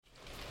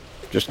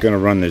Just going to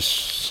run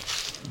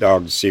this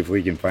dog to see if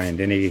we can find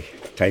any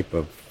type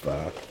of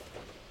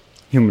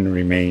human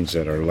remains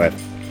that are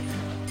left.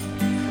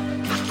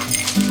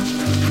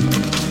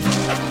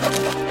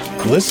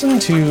 Listen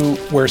to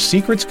Where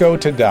Secrets Go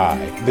to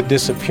Die, The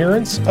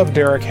Disappearance of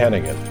Derek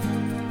Hennigan.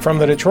 From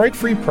the Detroit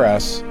Free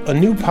Press, a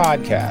new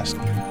podcast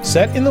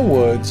set in the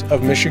woods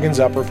of Michigan's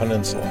Upper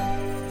Peninsula.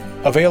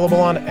 Available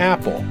on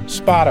Apple,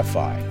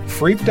 Spotify,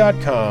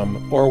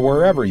 Freep.com, or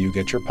wherever you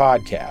get your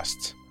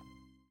podcasts.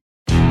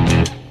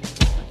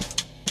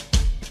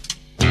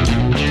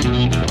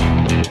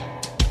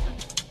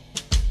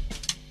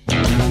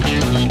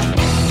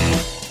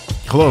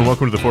 Hello and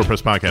welcome to the Four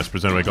Press Podcast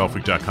presented by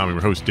GolfWeek.com. I'm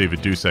your host, David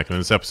Dusek. And in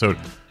this episode,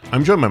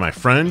 I'm joined by my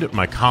friend,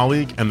 my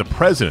colleague, and the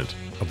president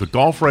of the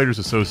Golf Writers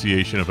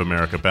Association of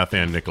America, Beth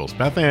Ann Nichols.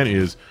 Beth Ann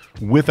is,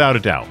 without a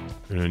doubt,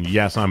 and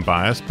yes, I'm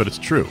biased, but it's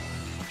true,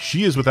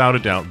 she is without a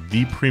doubt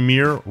the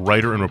premier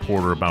writer and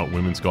reporter about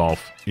women's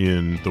golf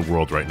in the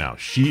world right now.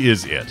 She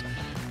is it.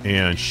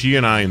 And she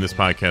and I in this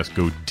podcast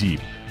go deep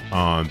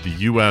on the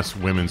U.S.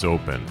 Women's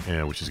Open,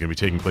 which is going to be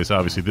taking place,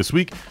 obviously, this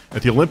week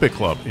at the Olympic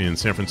Club in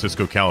San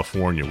Francisco,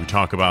 California. We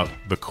talk about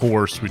the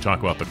course, we talk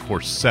about the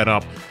course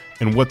setup,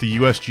 and what the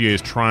USGA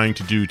is trying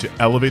to do to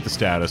elevate the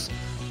status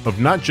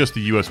of not just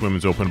the U.S.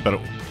 Women's Open,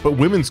 but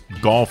women's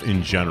golf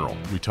in general.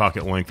 We talk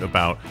at length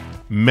about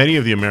many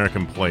of the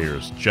American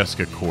players,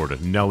 Jessica Korda,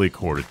 Nelly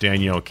Korda,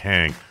 Danielle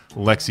Kang,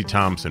 Lexi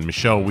Thompson,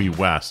 Michelle Wie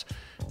West,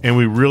 and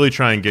we really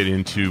try and get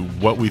into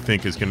what we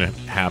think is going to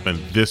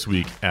happen this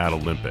week at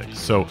Olympics.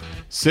 So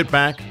sit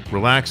back,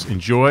 relax,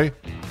 enjoy,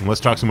 and let's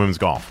talk some women's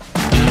golf.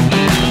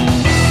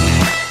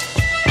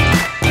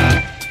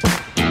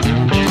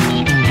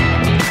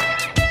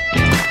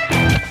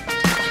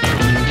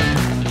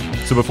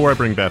 So before I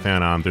bring Beth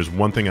Ann on, there's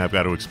one thing I've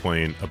got to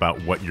explain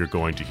about what you're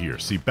going to hear.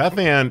 See, Beth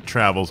Ann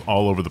travels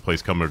all over the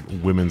place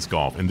covering women's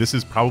golf, and this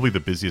is probably the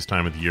busiest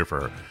time of the year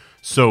for her.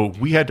 So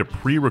we had to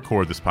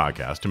pre-record this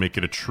podcast to make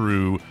it a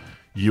true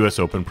U.S.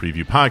 Open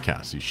preview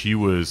podcast. See, she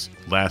was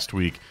last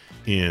week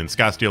in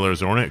Scottsdale,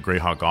 Arizona at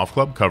Grayhawk Golf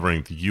Club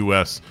covering the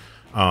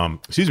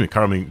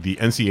covering the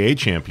NCAA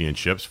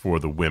championships for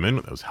the women.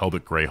 That was held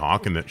at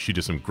Grayhawk, and that she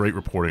did some great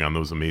reporting on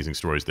those amazing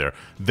stories there.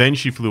 Then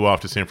she flew off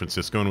to San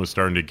Francisco and was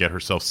starting to get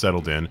herself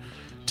settled in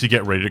to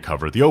get ready to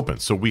cover the Open.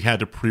 So we had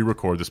to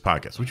pre-record this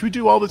podcast, which we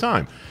do all the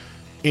time.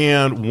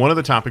 And one of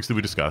the topics that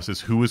we discussed is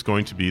who is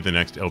going to be the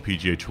next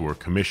LPGA Tour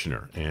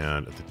commissioner.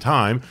 And at the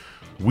time,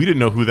 we didn't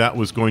know who that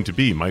was going to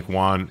be. Mike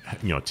Whan,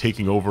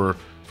 taking over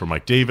for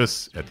Mike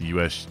Davis at the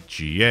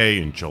USGA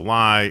in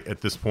July.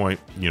 At this point,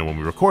 when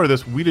we recorded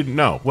this, we didn't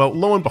know. Well,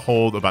 lo and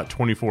behold, about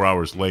 24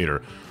 hours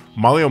later,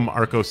 Mario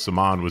Marcos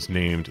Simon was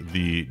named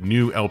the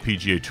new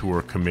LPGA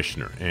Tour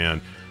commissioner.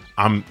 And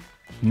I'm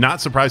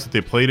not surprised that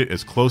they played it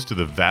as close to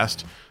the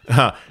vest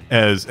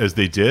as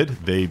they did,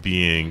 they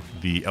being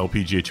the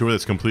LPGA Tour.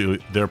 That's completely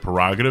their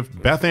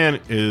prerogative. Beth Ann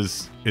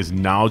is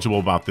knowledgeable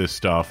about this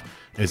stuff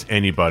as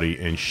anybody,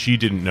 and she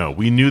didn't know.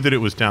 We knew that it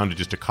was down to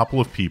just a couple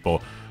of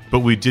people, but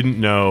we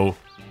didn't know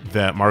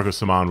that Marcos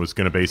Simon was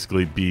going to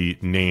basically be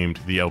named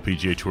the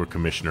LPGA Tour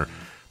commissioner.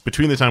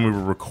 Between the time we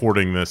were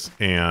recording this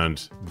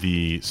and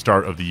the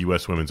start of the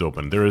U.S. Women's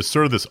Open, there is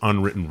sort of this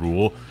unwritten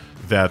rule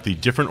that the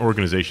different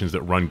organizations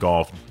that run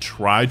golf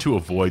try to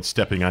avoid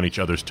stepping on each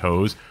other's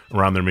toes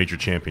around their major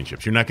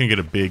championships. You're not going to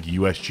get a big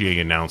USGA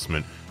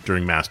announcement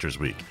during Masters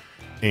Week.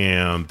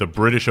 And the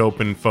British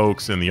Open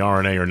folks and the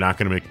R&A are not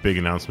going to make big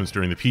announcements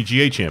during the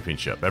PGA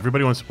Championship.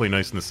 Everybody wants to play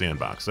nice in the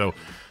sandbox. So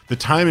the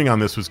timing on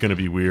this was going to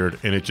be weird,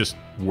 and it just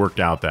worked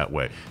out that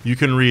way. You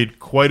can read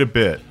quite a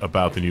bit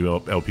about the new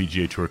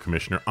LPGA Tour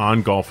Commissioner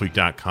on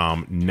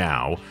GolfWeek.com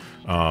now.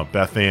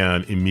 Beth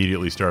Ann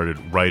immediately started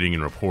writing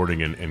and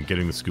reporting and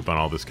getting the scoop on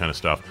all this kind of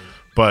stuff.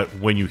 But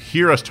when you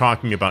hear us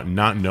talking about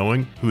not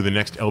knowing who the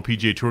next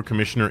LPGA Tour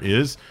Commissioner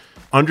is,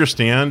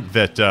 understand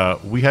that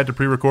we had to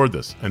pre-record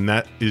this, and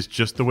that is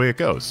just the way it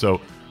goes.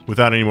 So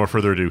without any more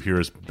further ado,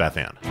 here is Beth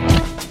Ann.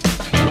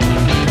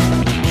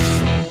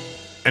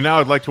 And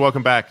now I'd like to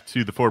welcome back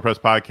to the Forward Press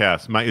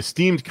Podcast my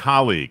esteemed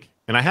colleague,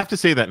 and I have to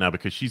say that now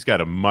because she's got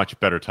a much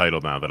better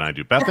title now than I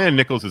do. Beth Ann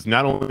Nichols is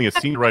not only a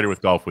senior writer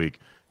with GolfWeek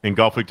and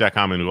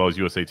GolfWeek.com as well as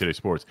USA Today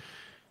Sports.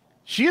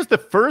 She is the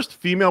first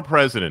female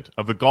president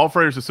of the Golf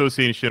Writers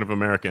Association of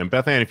America. And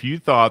Beth Ann, if you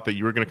thought that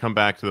you were going to come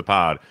back to the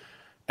pod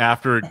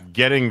after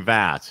getting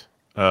that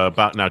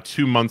about now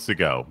 2 months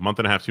ago, month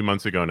and a half, 2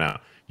 months ago now,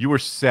 you were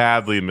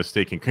sadly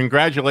mistaken.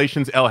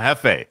 Congratulations, El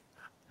Jefe.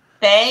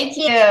 Thank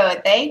you.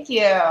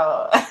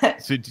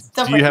 So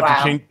do you have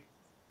to change?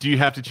 Do you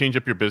have to change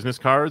up your business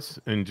cards?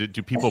 And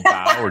do people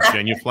bow or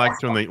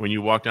genuflect when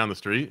you walk down the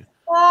street?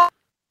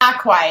 Not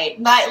quite.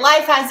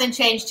 Life hasn't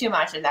changed too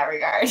much in that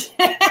regard.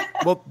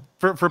 Well,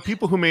 for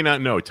people who may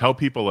not know, tell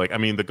people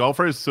the Golf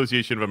Writers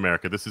Association of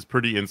America, this is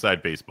pretty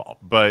inside baseball,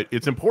 but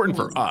it's important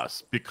for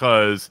us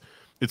because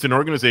it's an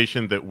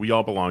organization that we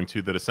all belong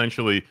to that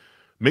essentially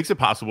makes it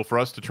possible for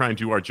us to try and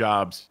do our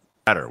jobs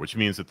better, which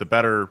means that the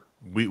better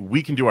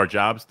we can do our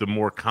jobs, the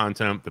more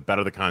content, the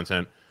better the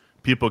content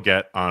people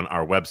get on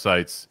our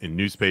websites, in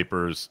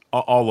newspapers,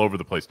 all over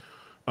the place.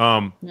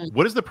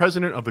 What does the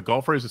president of the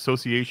Golf Writers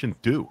Association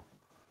do?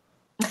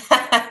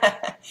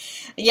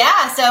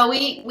 Yeah, so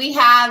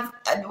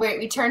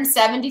we turned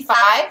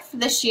 75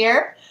 this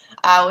year,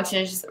 which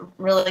is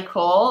really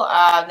cool.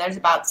 There's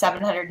about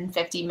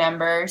 750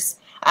 members.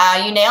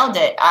 You nailed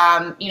it.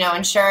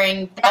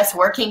 Ensuring the best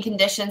working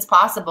conditions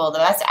possible, the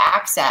best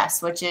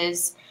access, which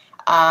is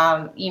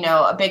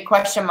a big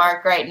question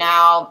mark right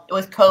now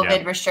with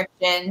COVID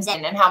restrictions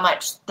and how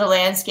much the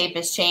landscape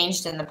has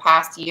changed in the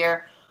past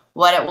year,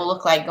 what it will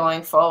look like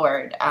going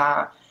forward.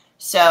 We're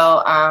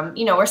still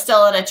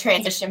in a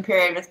transition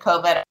period with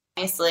COVID.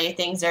 Obviously,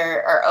 things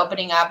are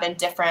opening up and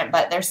different,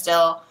 but there's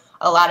still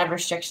a lot of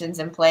restrictions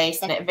in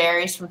place, and it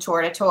varies from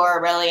tour to tour,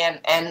 really, and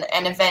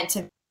event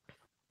to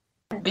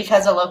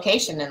because of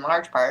location in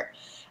large part.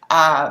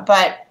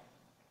 But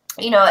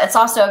it's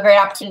also a great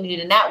opportunity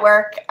to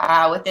network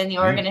within the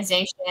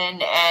organization,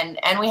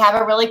 and we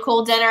have a really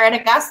cool dinner at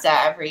Augusta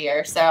every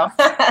year. So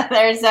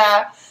there's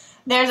a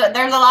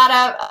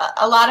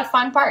lot of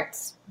fun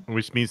parts.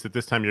 Which means that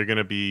this time you're going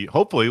to be,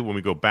 hopefully, when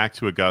we go back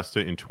to Augusta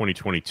in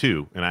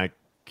 2022, and I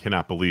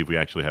cannot believe we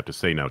actually have to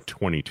say now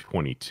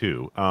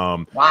 2022.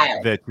 Wow.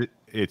 That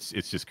it's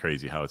just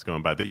crazy how it's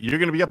going by. That you're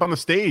going to be up on the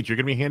stage. You're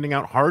going to be handing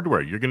out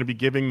hardware. You're going to be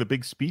giving the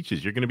big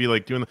speeches. You're going to be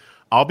like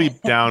I'll be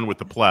down with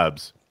the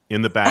plebs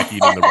in the back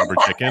eating the rubber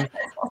chicken.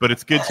 But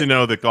it's good to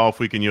know that Golf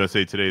Week in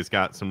USA Today has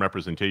got some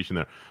representation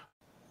there.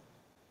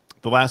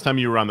 The last time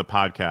you were on the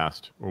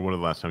podcast, or one of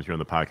the last times you were on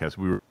the podcast,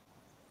 we were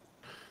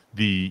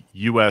the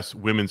U.S.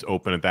 Women's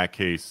Open, in that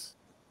case,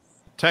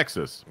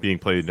 Texas, being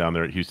played down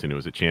there at Houston. It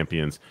was at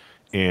Champions.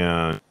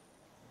 And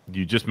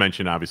you just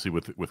mentioned, obviously,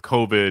 with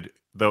COVID,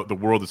 the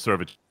world is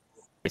sort of a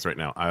place right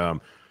now.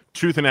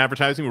 Truth in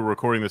Advertising, we're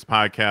recording this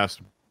podcast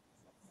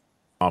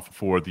off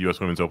for the U.S.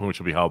 Women's Open, which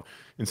will be held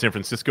in San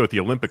Francisco at the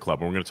Olympic Club.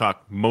 And we're going to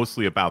talk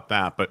mostly about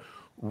that. But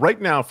right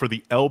now, for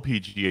the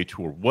LPGA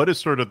Tour, what is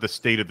sort of the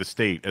state of the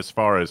state as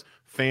far as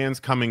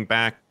fans coming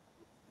back?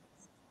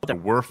 There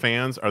were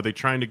fans. Are they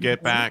trying to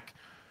get back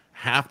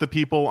half the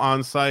people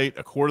on site,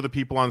 a quarter of the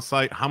people on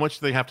site? How much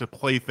do they have to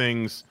play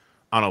things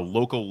on a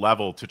local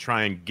level to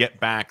try and get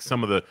back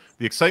some of the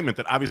excitement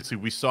that obviously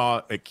we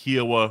saw at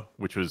Kiowa,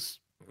 which was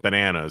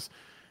bananas,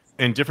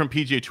 and different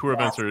PGA Tour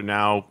events are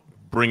now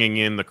bringing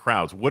in the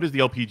crowds? What is the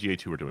LPGA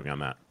Tour doing on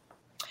that?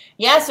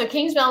 Yeah, so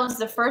Kingsmill was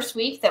the first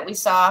week that we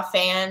saw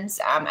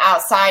fans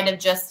outside of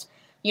just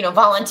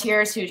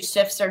volunteers whose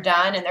shifts are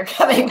done and they're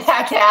coming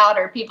back out,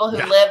 or people who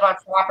live on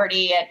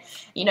property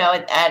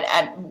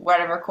at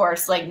whatever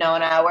course, Lake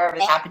Nona, wherever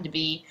they happen to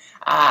be,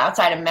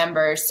 outside of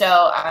members.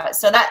 So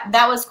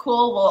that was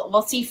cool.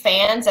 We'll see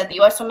fans at the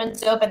U.S.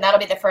 Women's Open. That'll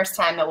be the first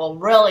time that we'll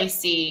really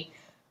see,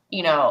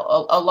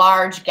 a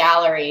large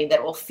gallery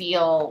that will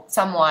feel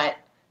somewhat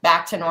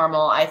back to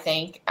normal. I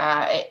think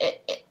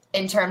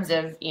in terms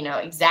of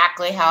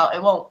exactly how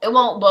it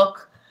won't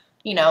look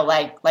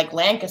like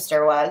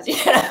Lancaster was, in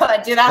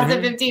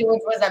 2015,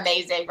 which was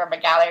amazing from a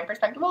gallery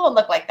perspective. It won't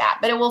look like that,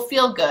 but it will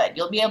feel good.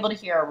 You'll be able to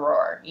hear a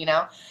roar,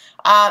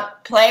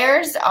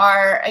 Players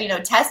are,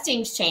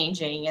 testing's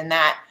changing, and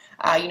that,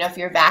 if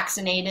you're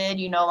vaccinated,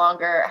 you no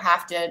longer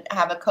have to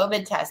have a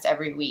COVID test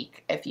every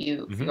week. If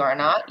you are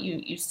not,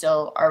 you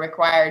still are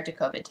required to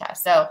COVID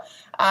test. So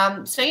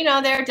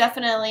they're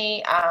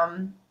definitely,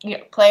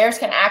 players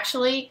can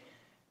actually,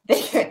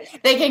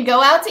 they can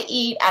go out to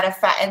eat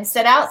and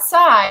sit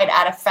outside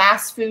at a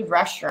fast food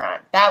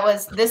restaurant.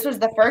 This was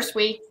the first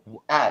week.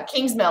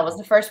 Kingsmill was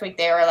the first week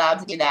they were allowed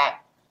to do that.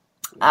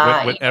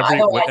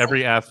 What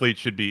every athlete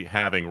should be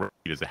having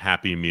is a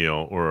Happy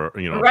Meal or a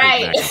Big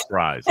Mac and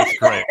fries. It's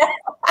great.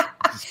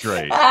 It's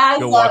great.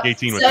 Go walk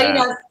 18 with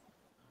that.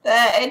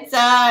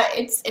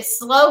 It's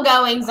slow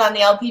goings on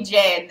the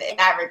LPGA in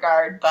that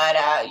regard, but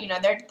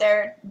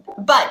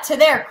but to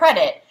their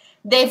credit,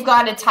 they've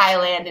gone to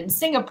Thailand and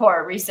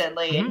Singapore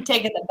recently and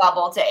taken the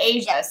bubble to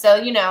Asia.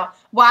 So,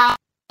 while,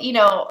 you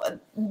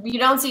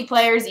don't see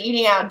players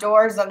eating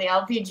outdoors on the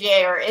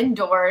LPGA or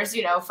indoors,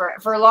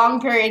 for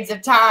long periods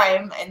of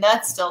time, and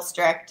that's still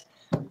strict.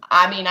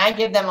 I mean, I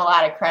give them a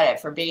lot of credit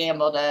for being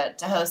able to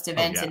host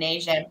events in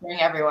Asia and bring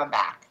everyone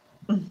back.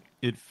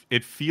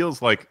 It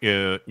feels like,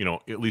 at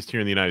least here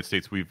in the United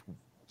States, we've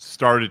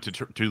started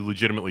to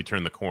legitimately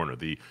turn the corner.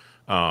 The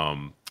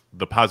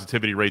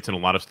positivity rates in a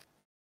lot of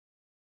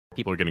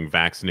people are getting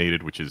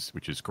vaccinated, which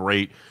is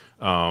great.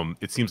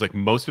 It seems like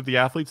most of the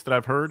athletes that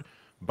I've heard,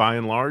 by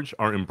and large,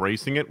 are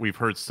embracing it. We've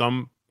heard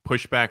some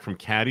pushback from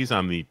caddies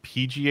on the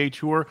PGA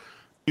Tour.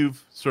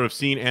 You've sort of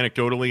seen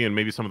anecdotally, and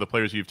maybe some of the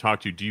players you've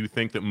talked to, do you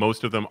think that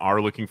most of them are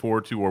looking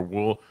forward to or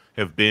will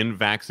have been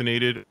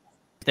vaccinated? Is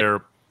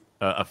there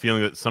a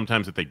feeling that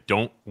sometimes that they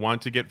don't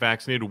want to get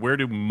vaccinated? Where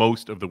do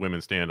most of the women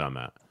stand on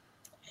that?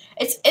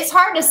 It's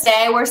hard to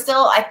say. We're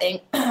still, I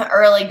think,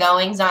 early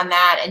goings on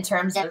that in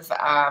terms of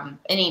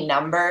any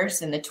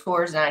numbers, and the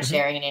tour's not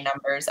sharing any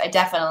numbers. I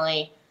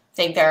definitely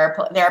think there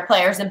are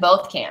players in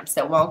both camps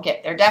that won't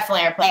get. There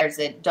definitely are players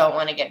that don't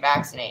want to get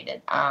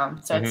vaccinated.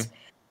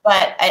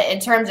 But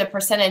in terms of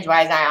percentage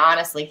wise, I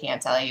honestly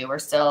can't tell you. We're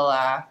still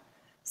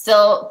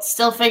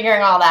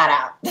figuring all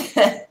that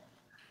out.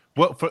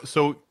 Well,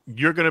 so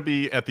you're going to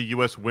be at the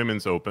U.S.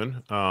 Women's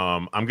Open.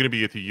 I'm going to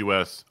be at the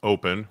U.S.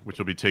 Open, which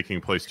will be taking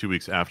place 2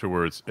 weeks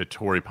afterwards at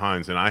Torrey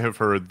Pines. And I have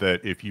heard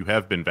that if you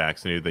have been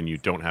vaccinated, then you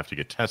don't have to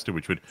get tested,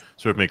 which would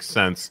sort of make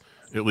sense,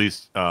 at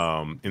least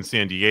in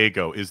San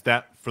Diego. Is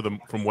that, from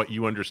what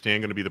you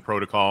understand, going to be the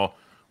protocol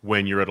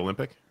when you're at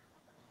Olympic?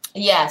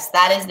 Yes,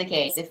 that is the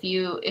case. If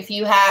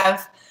you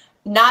have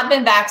not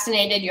been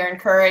vaccinated, you're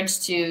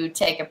encouraged to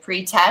take a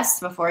pre-test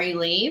before you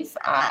leave,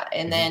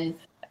 and then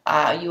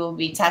you will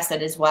be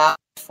tested as well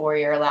before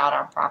you're allowed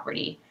on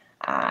property.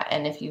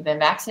 And if you've been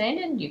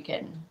vaccinated, you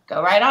can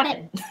go right on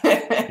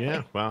it.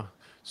 Yeah, wow.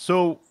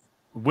 So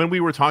when we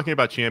were talking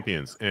about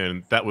champions,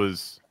 and that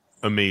was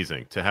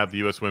amazing to have the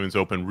U.S. Women's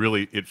Open,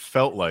 really, it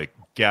felt like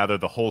gather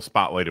the whole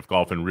spotlight of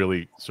golf and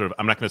really sort of,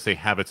 I'm not going to say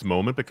have its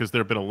moment, because there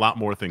have been a lot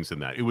more things than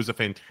that. It was a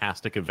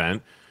fantastic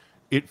event.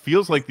 It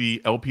feels like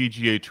the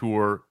LPGA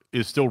Tour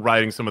is still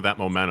riding some of that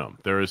momentum.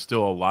 There is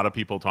still a lot of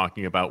people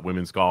talking about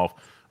women's golf.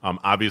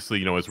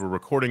 Obviously, as we're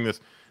recording this,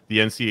 the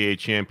NCAA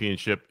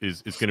championship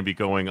is going to be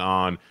going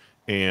on,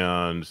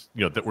 and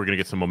that we're going to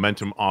get some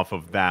momentum off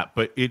of that.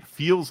 But it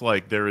feels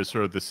like there is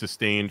sort of the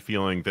sustained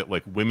feeling that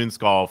like women's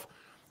golf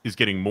is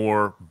getting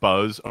more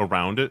buzz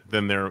around it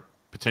than there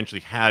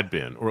potentially had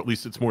been, or at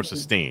least it's more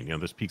sustained.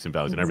 There's peaks and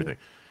valleys and everything.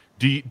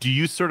 Do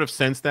you sort of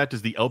sense that?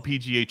 Does the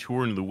LPGA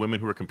Tour and the women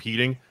who are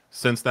competing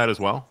sense that as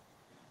well?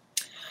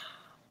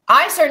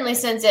 I certainly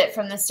sense it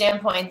from the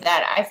standpoint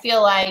that I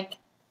feel like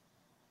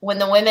when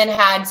the women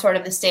had sort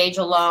of the stage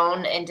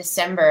alone in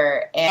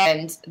December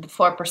and the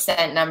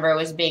 4% number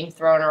was being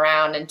thrown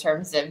around in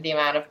terms of the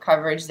amount of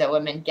coverage that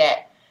women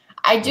get,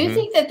 I do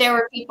think that there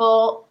were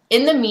people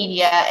in the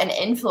media and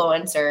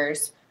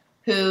influencers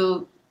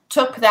who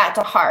took that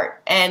to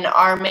heart and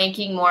are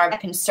making more of a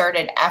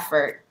concerted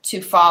effort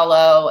to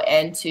follow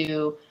and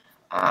to,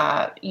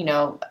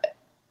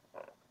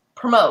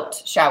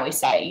 promote, shall we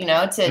say,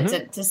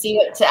 to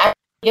see, to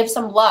give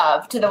some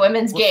love to the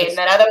women's game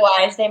that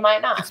otherwise they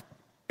might not.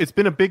 It's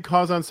been a big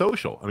cause on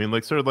social. I mean,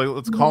 let's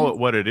call it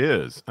what it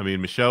is. I mean,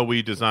 Michelle,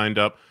 we designed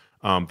up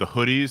the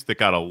hoodies that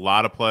got a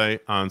lot of play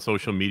on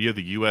social media.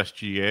 The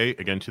USGA,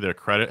 again, to their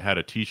credit, had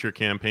a T-shirt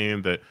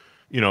campaign that,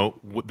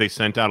 they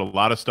sent out a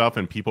lot of stuff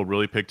and people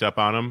really picked up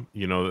on them.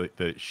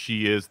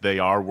 That they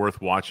are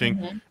worth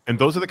watching. And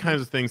those are the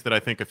kinds of things that I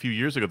think a few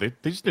years ago, they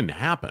just didn't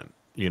happen.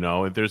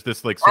 There's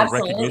this like sort of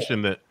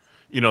recognition that,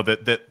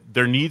 that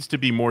there needs to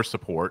be more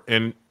support,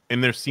 and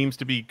there seems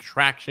to be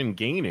traction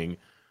gaining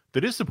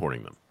that is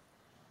supporting them.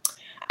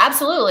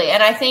 Absolutely.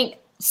 And I think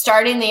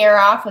starting the year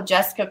off with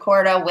Jessica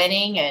Korda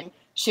winning and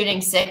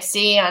shooting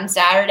 60 on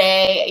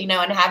Saturday,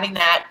 and having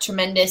that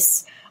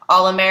tremendous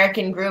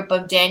All-American group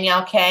of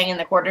Danielle Kang and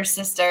the Korda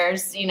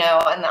sisters,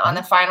 on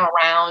the final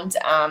round,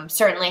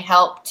 certainly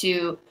helped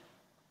to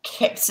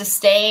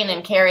sustain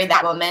and carry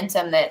that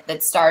momentum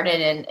that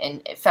started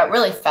and it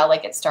really felt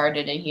like it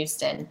started in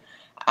Houston.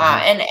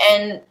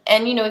 And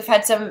we've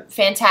had some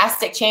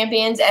fantastic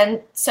champions and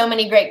so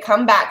many great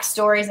comeback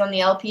stories on the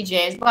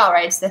LPGA as well,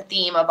 right? It's the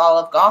theme of all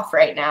of golf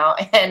right now.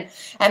 And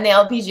the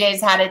LPGA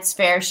has had its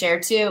fair share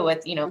too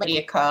with,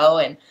 Lydia Ko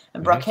and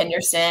Brooke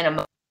Henderson,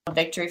 a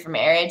victory from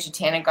Ariya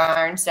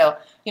Jutanugarn. So,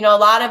 a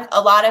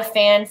lot of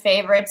fan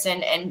favorites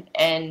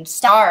and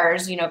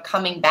stars,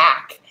 coming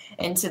back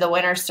into the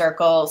winner's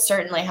circle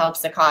certainly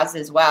helps the cause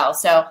as well.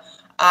 So,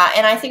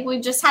 and I think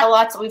we've just had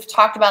we've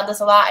talked about this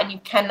a lot, and you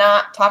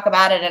cannot talk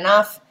about it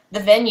enough. The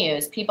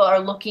venues, people are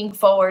looking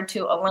forward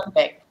to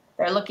Olympic.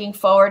 They're looking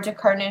forward to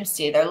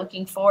Carnoustie. They're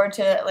looking forward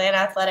to Atlanta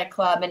Athletic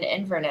Club and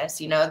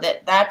Inverness.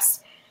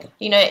 That's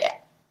you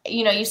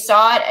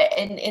saw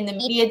it in the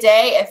media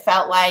day. It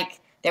felt like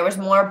there was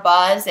more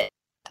buzz.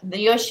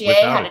 The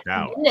USGA had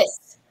a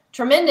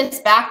tremendous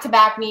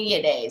back-to-back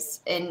media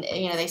days. And,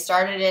 they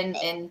started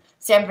in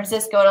San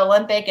Francisco at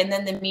Olympic, and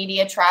then the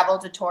media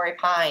traveled to Torrey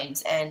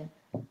Pines. And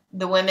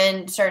the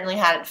women certainly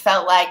had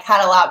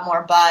a lot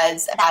more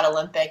buzz at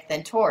Olympic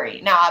than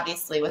Torrey. Now,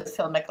 obviously, with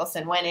Phil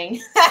Mickelson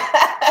winning,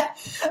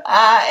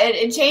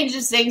 it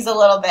changes things a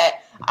little bit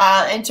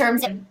in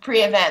terms of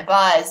pre-event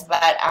buzz.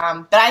 But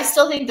I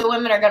still think the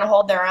women are going to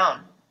hold their own.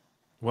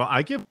 Well,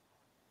 I give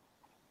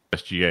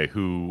USGA,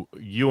 who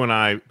you and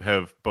I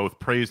have both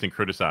praised and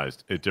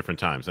criticized at different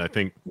times. I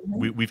think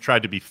we've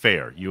tried to be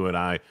fair, you and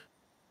I,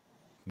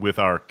 with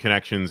our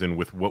connections and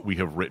with what we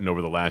have written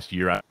over the last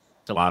year.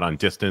 A lot on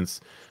distance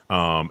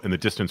and the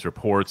distance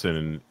reports,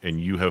 and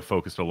you have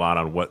focused a lot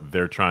on what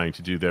they're trying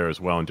to do there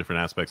as well in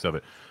different aspects of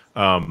it.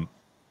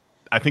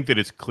 I think that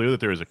it's clear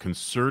that there is a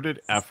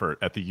concerted effort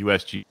at the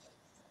USGA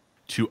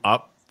to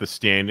up the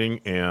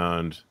standing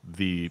and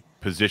the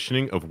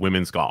positioning of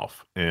women's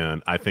golf,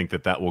 and I think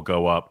that will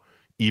go up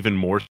even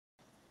more.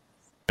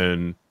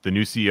 And the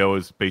new CEO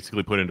is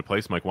basically put into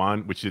place, Mike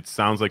Whan, which it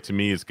sounds like to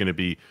me is going to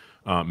be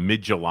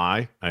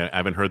mid-July. I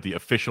haven't heard the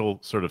official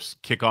sort of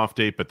kickoff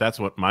date, but that's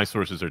what my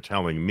sources are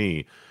telling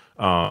me.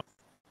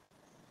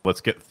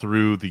 Let's get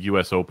through the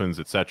U.S. Opens,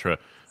 etc.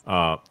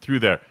 Through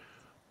there.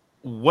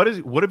 What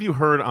have you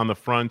heard on the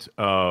front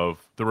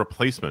of the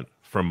replacement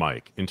for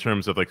Mike in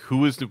terms of like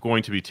who is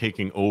going to be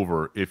taking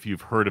over, if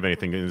you've heard of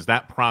anything? And has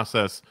that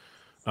process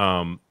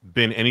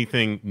been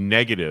anything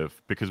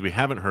negative? Because we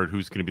haven't heard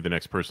who's going to be the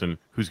next person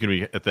who's going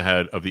to be at the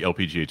head of the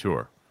LPGA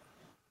Tour.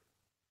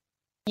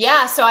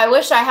 Yeah, so I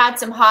wish I had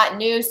some hot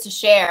news to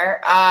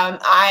share.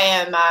 I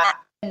am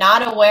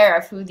not aware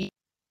of who the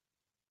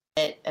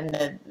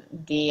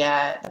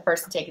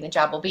person taking the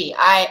job will be.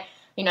 I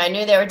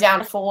knew they were down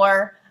to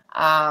 4.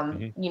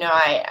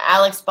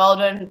 Alex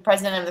Baldwin,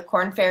 president of the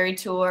Korn Ferry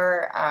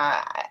Tour,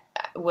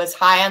 was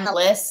high on the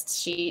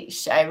list.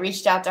 I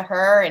reached out to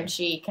her and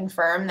she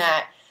confirmed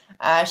that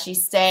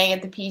she's staying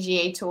at the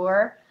PGA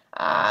Tour.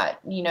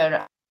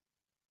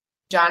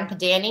 John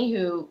Padani,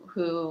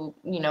 who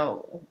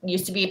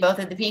used to be both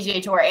at the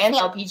PGA Tour and the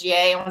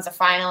LPGA and was a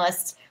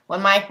finalist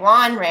when Mike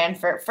Whan ran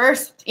for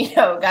first,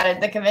 got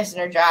the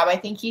commissioner job. I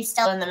think he's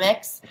still in the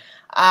mix.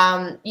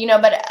 But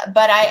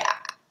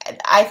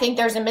I think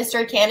there's a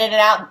mystery candidate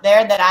out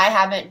there that I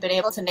haven't been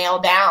able to nail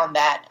down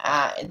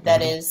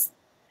that is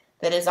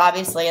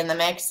obviously in the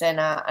mix, and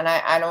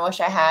I wish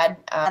I had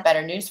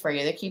better news for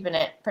you. They're keeping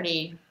it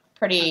pretty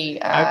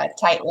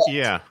tight-lipped.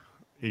 Yeah.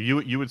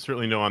 You would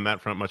certainly know on that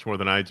front much more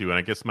than I do. And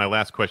I guess my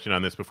last question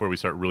on this before we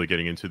start really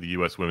getting into the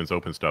U.S. Women's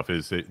Open stuff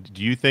is,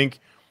 do you think,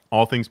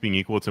 all things being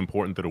equal, it's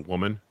important that a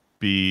woman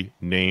be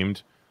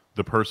named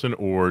the person,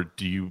 or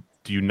do you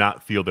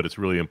not feel that it's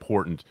really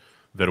important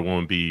that a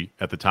woman be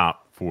at the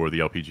top for the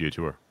LPGA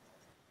Tour?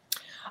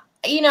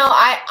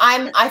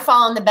 I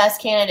fall in the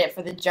best candidate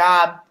for the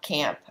job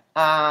camp.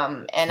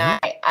 And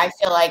I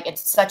feel like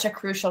it's such a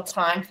crucial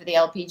time for the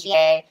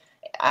LPGA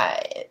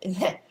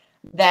that,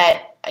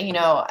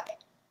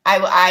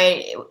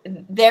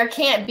 there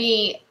can't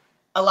be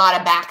a lot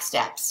of back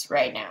steps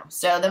right now.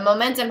 So the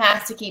momentum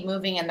has to keep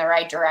moving in the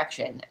right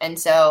direction. And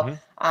so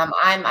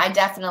I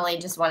definitely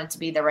just want it to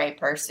be the right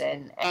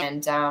person.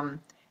 And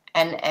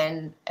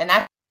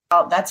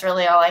that's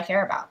really all I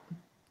care about.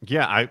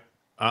 Yeah,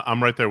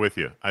 I'm right there with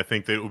you. I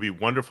think that it would be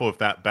wonderful if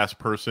that best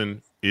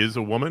person is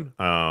a woman.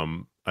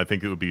 I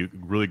think it would be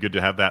really good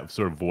to have that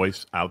sort of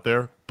voice out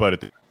there. But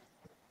at the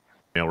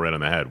nail right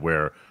on the head,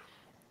 where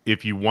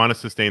if you want to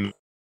sustain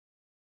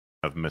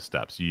of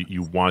missteps,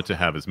 you want to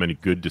have as many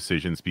good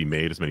decisions be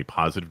made, as many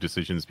positive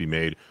decisions be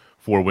made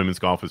for women's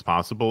golf as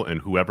possible, and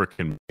whoever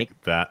can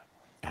make that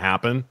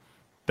happen,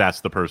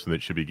 that's the person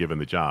that should be given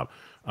the job.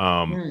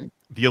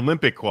 The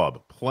Olympic Club,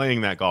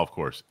 playing that golf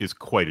course is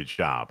quite a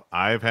job.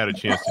 I've had a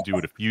chance to do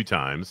it a few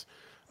times.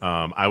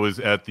 I was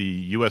at the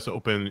U.S.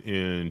 Open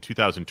in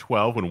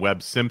 2012 when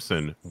Webb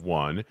Simpson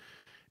won,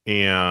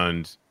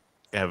 and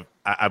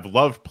I've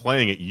loved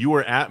playing it. You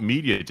were at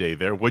Media Day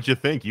there. What'd you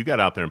think? You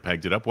got out there and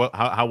pegged it up.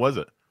 How was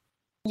it?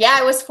 Yeah,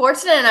 I was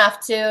fortunate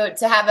enough to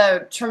have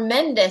a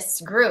tremendous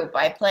group.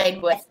 I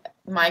played with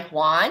Mike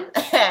Whan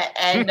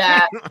and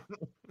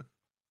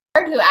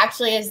who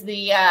actually is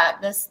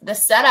the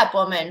setup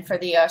woman for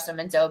the US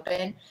Women's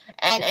Open,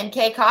 and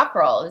Kay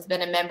Cockrell, who's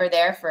been a member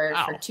there for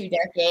 2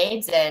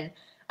 decades,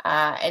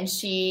 and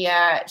she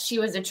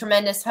was a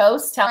tremendous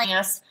host, telling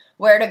us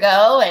where to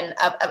go. And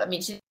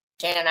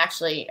Shannon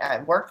actually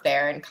worked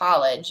there in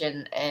college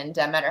and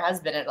met her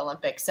husband at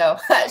Olympics, so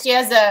she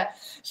has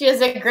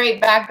a great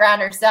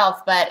background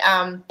herself. But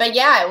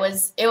yeah, it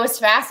was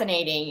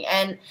fascinating,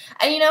 and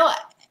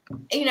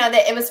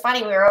it was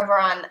funny. We were over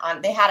on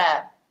they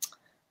had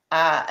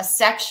a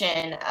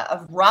section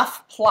of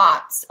rough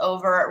plots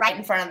over right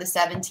in front of the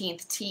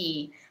 17th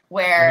tee,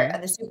 where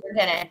the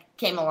superintendent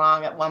came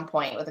along at one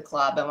point with a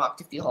club and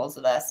walked a few holes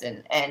with us,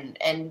 and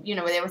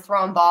they were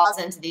throwing balls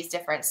into these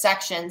different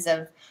sections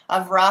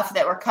of rough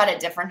that were cut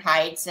at different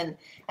heights, and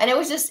it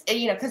was just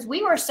because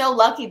we were so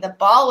lucky the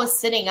ball was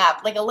sitting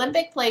up. Like,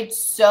 Olympic played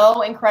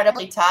so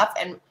incredibly tough,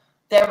 and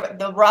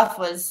the rough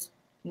was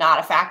not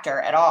a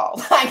factor at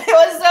all. Like, it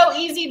was so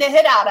easy to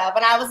hit out of,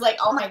 and I was like,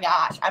 oh my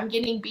gosh, I'm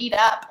getting beat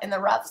up and the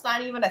rough's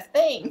not even a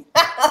thing.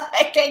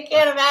 Like, I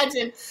can't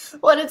imagine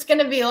what it's going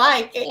to be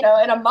like,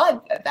 in a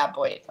month at that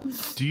point.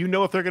 Do you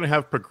know if they're going to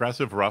have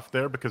progressive rough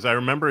there? Because I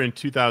remember in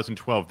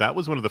 2012, that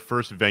was one of the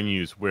first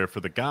venues where for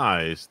the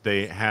guys,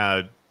 they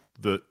had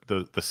the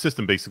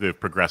system basically of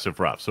progressive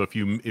rough. So if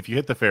you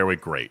hit the fairway,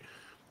 great.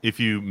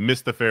 If you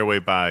missed the fairway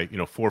by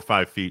 4 or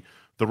 5 feet,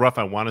 the rough,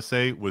 I want to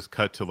say, was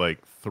cut to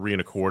like 3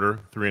 1/4,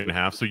 3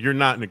 1/2. So you're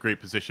not in a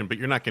great position, but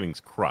you're not getting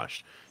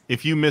crushed.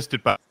 If you missed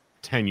it by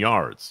 10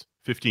 yards,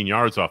 15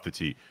 yards off the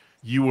tee,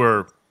 you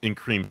were in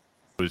cream.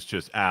 It was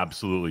just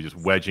absolutely just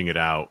wedging it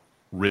out,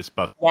 wrist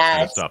busting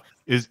kind of stuff.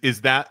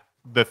 Is that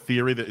the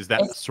theory? Is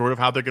that sort of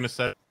how they're going to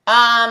set it?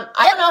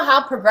 I don't know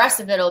how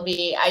progressive it'll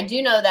be. I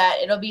do know that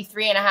it'll be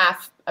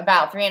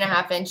about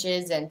 3.5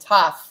 inches and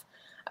tough.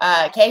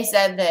 Kay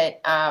said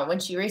that when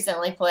she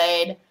recently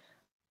played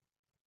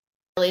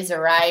Lisa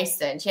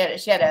Rice, and she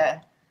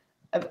had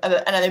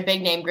another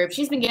big name group.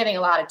 She's been giving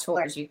a lot of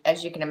tours,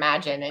 as you can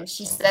imagine. And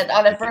she said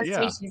on the first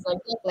week, she's like,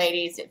 look,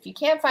 ladies, if you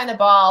can't find the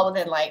ball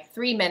within like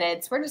 3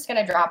 minutes, we're just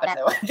going to drop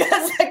another one.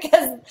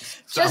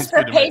 Because just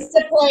for pace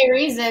to play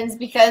reasons,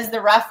 because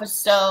the rough was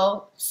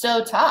so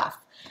tough.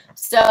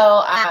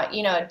 So,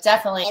 it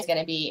definitely is going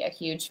to be a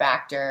huge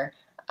factor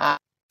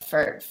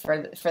for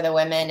the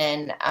women.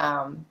 And,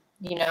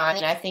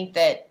 I think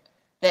that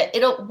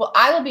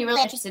I will be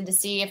really interested to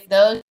see if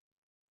those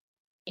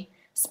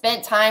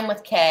spent time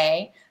with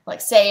Kay, like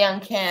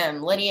Se-Young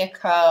Kim, Lydia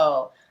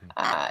Ko,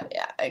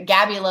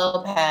 Gabby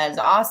Lopez,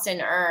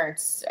 Austin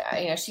Ernst.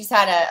 She's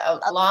had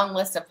a long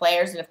list of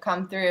players that have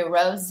come through.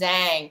 Rose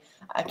Zhang,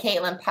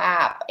 Caitlin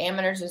Papp,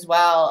 amateurs as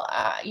well.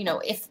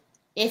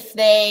 If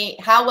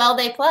how well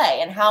they play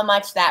and how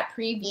much that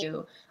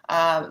preview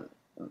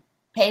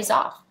pays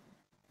off.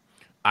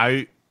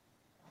 I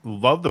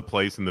love the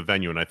place and the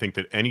venue, and I think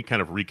that any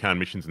kind of recon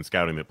missions and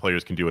scouting that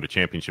players can do at a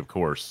championship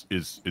course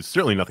is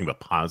certainly nothing but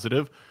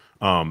positive.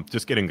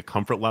 Just getting the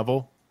comfort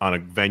level on a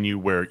venue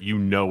where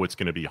it's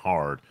going to be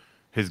hard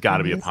has got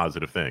to be a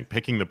positive thing.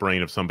 Picking the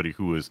brain of somebody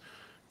who has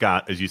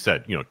got, as you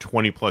said,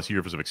 20 plus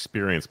years of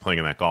experience playing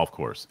in that golf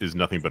course is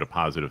nothing but a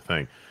positive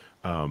thing.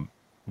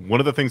 One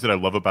of the things that I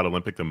love about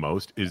Olympic the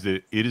most is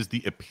that it is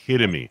the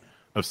epitome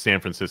of San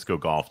Francisco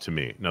golf to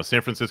me. Now,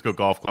 San Francisco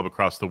Golf Club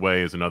across the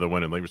way is another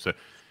one, and like we said,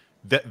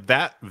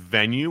 that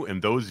venue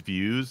and those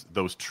views,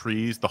 those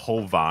trees, the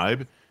whole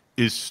vibe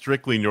is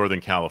strictly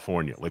Northern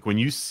California. Like when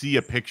you see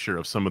a picture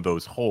of some of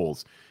those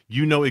holes,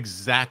 you know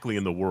exactly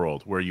in the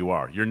world where you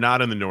are. You're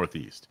not in the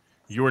Northeast.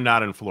 You're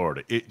not in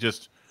Florida. It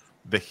just,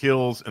 the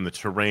hills and the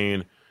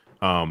terrain,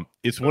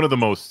 it's one of the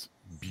most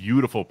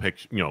beautiful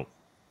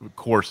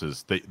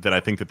courses that I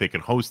think that they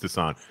can host this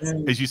on.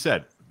 As you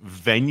said,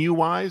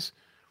 venue-wise,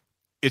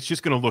 it's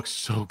just going to look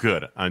so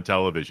good on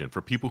television.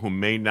 For people who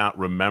may not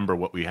remember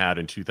what we had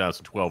in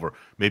 2012, or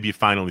maybe you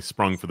finally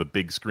sprung for the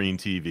big screen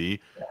TV,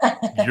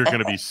 you're going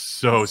to be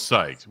so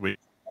psyched.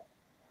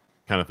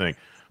 Kind of thing.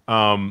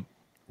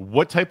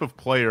 What type of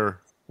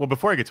player? Well,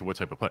 before I get to what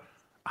type of player,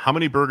 how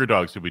many burger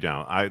dogs did we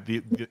down?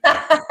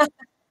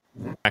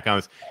 Back on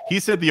this,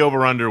 he said the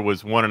over/under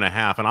was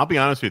 1.5, and I'll be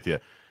honest with you.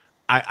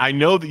 I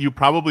know that you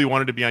probably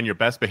wanted to be on your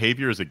best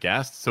behavior as a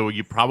guest, so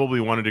you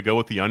probably wanted to go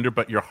with the under,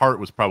 but your heart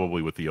was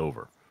probably with the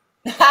over.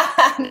 No,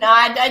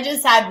 I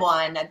just had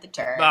one at the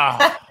turn.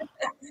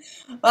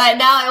 But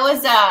no,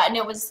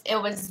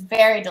 it was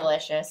very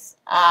delicious.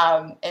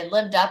 It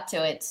lived up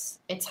to its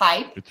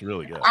hype. It's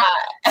really good.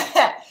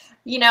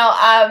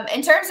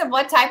 In terms of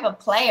what type of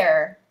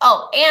player.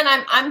 Oh, and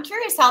I'm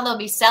curious how they'll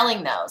be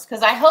selling those,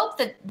 because I hope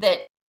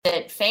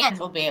that fans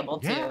will be able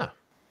to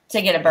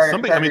get a burger.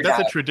 I mean, that's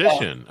dog. a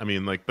tradition. I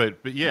mean, like, but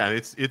yeah,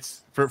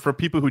 it's for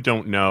people who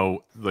don't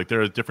know, like,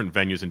 there are different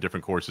venues and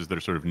different courses that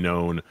are sort of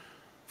known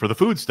for the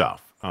food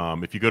stuff.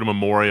 If you go to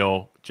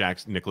Memorial,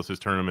 Jack Nicklaus's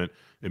tournament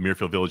in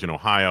Muirfield Village in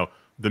Ohio,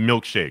 the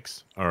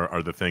milkshakes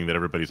are the thing that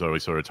everybody's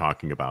always sort of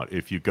talking about.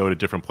 If you go to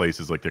different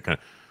places, like there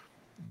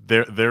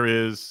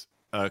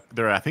I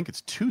think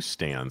it's 2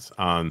 stands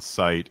on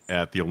site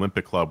at the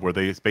Olympic Club where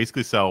they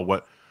basically sell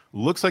what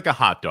looks like a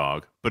hot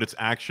dog, but it's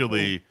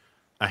actually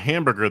a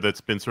hamburger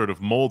that's been sort of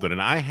molded. And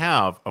I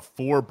have a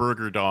 4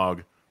 burger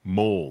dog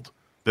mold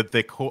that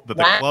the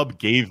club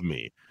gave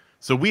me.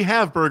 So we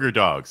have burger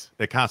dogs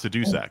at Casa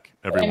Dusek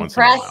every once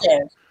in a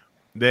while.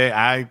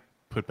 I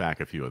put back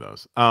a few of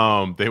those.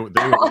 They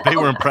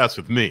were impressed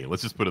with me.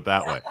 Let's just put it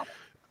that way.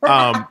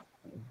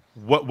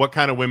 What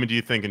kind of women do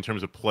you think, in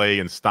terms of play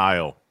and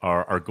style,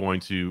 are going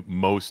to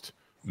most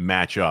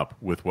match up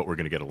with what we're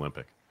going to get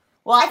Olympic?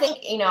 Well, I think,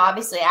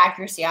 obviously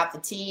accuracy off the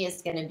tee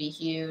is going to be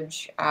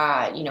huge.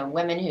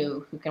 Women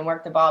who can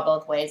work the ball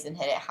both ways and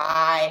hit it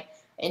high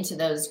into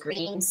those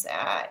greens.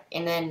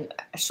 And then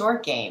a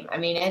short game. I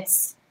mean, it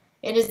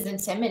is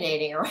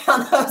intimidating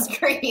around those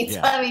greens,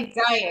 let me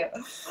tell you.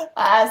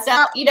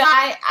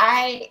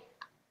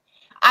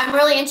 I'm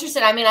really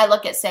interested. I mean, I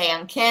look at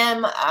Se-Young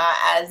Kim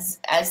as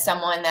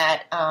someone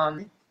that,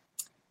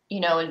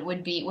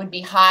 would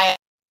be high.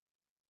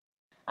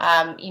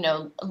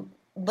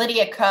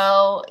 Lydia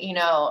Ko,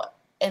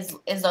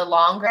 is a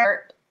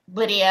longer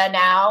Lydia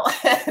now.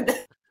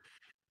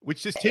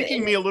 Which is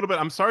taking me a little bit,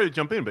 I'm sorry to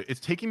jump in, but it's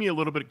taking me a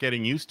little bit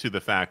getting used to the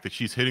fact that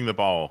she's hitting the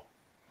ball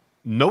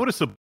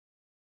noticeably.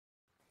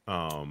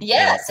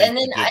 Yes, and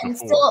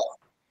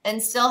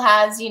still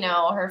has,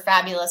 her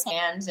fabulous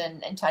hands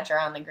and touch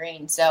around the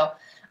green. So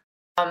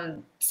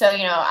I'm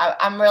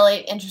really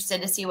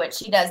interested to see what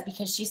she does,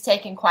 because she's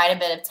taken quite a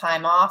bit of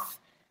time off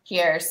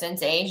here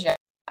since Asia.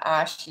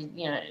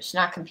 She's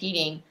not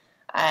competing,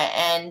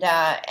 and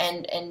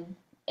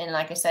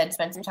like I said,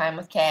 spent some time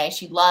with Kay.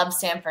 She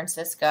loves San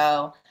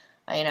Francisco.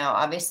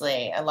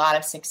 Obviously a lot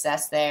of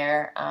success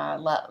there.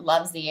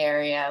 Loves the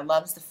area,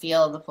 loves the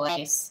feel of the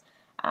place.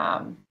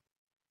 I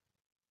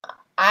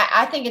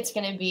think it's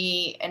going to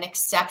be an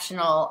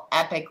exceptional,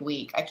 epic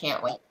week. I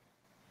can't wait.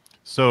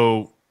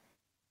 So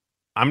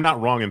I'm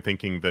not wrong in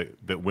thinking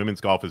that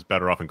women's golf is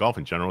better off, and golf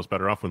in general is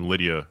better off when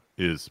Lydia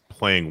is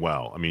playing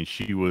well. I mean,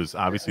 she was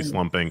obviously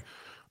slumping.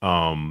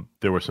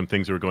 There were some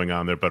things that were going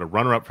on there, but a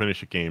runner-up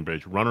finish at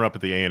Cambridge, runner-up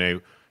at the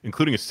ANA,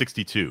 including a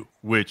 62,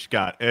 which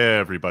got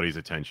everybody's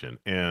attention.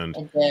 And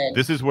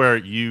this is where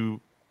you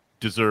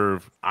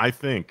deserve, I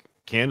think,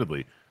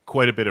 candidly,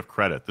 quite a bit of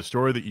credit. The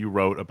story that you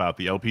wrote about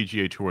the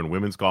LPGA Tour and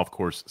women's golf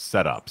course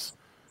setups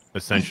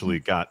essentially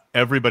got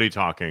everybody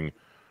talking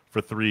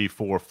for 3,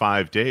 4,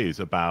 5 days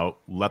about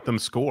let them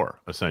score,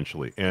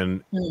 essentially.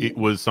 And it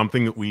was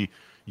something that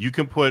you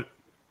can put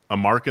a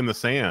mark in the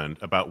sand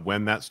about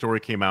when that story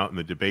came out and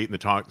the debate and the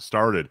talk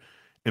started.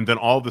 And then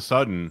all of a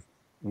sudden,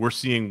 we're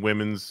seeing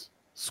women's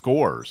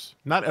scores,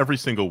 not every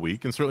single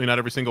week and certainly not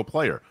every single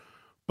player,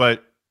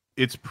 but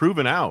it's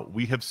proven out.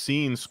 We have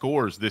seen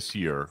scores this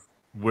year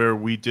where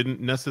we didn't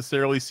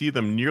necessarily see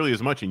them nearly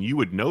as much. And you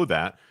would know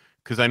that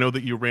because I know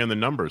that you ran the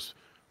numbers.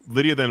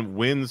 Lydia then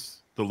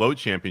wins the Lowe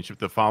Championship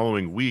the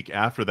following week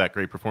after that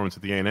great performance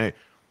at the ANA.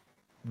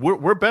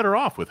 We're better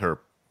off with her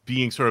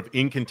being sort of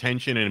in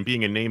contention and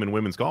being a name in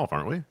women's golf,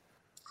 aren't we?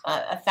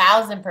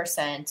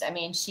 1,000%. I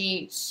mean,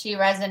 she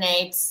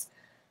resonates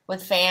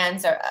with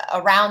fans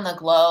around the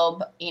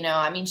globe. You know,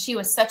 I mean, she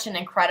was such an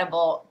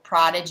incredible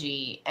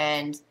prodigy,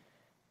 and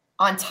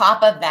on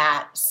top of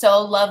that,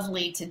 so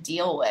lovely to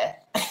deal with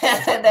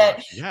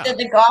that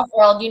the golf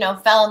world, you know,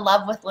 fell in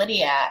love with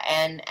Lydia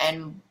and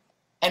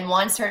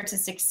wants her to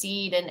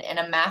succeed in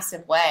a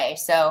massive way.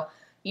 So,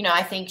 you know,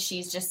 I think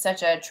she's just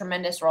such a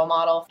tremendous role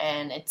model,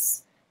 and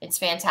it's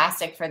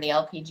fantastic for the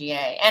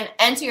LPGA.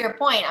 And to your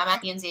point, I'm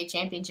at the NCAA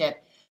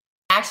Championship.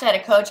 I actually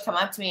had a coach come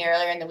up to me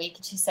earlier in the week,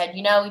 and she said,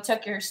 you know, we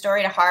took your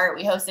story to heart.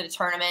 We hosted a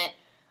tournament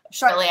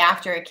shortly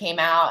after it came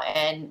out,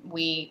 and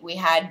we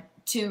had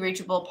 2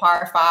 reachable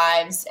par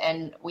 5s,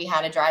 and we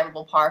had a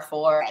drivable par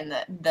 4, and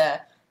the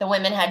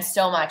women had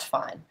so much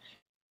fun.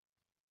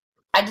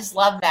 I just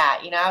love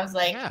that. You know, I was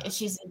like,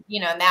 she's,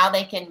 you know, now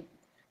they could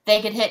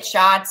hit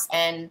shots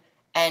and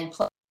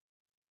play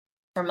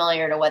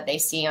familiar to what they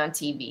see on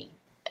TV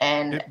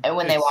and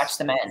when they watch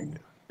the men.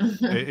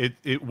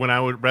 When I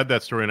read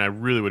that story, and I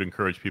really would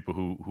encourage people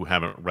who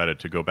haven't read it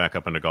to go back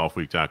up onto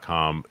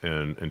golfweek.com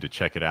and to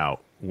check it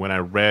out. When I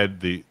read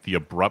the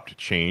abrupt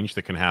change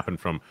that can happen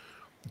from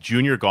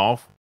junior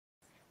golf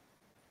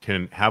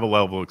can have a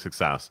level of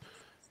success.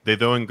 They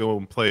then go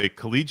and play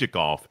collegiate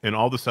golf, and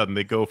all of a sudden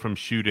they go from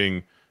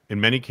shooting,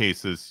 in many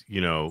cases, you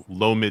know,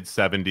 low mid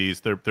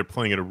 70s. They're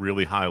playing at a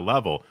really high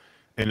level,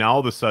 and now all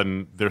of a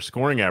sudden their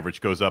scoring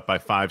average goes up by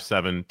 5,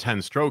 7,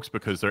 10 strokes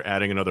because they're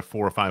adding another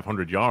 400 or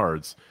 500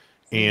 yards,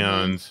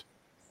 and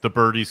the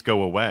birdies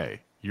go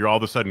away. You're all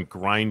of a sudden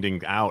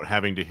grinding out,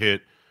 having to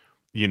hit,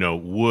 you know,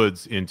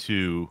 woods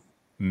into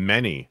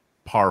many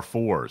par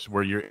 4s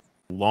where you're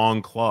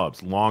long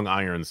clubs, long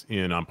irons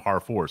in on par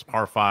 4s.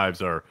 Par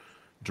 5s are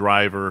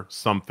driver,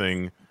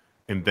 something,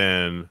 and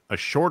then a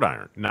short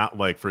iron, not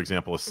like, for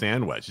example, a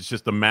sand wedge. It's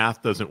just the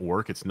math doesn't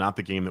work. It's not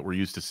the game that we're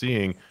used to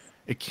seeing.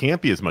 It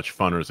can't be as much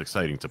fun or as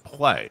exciting to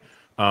play.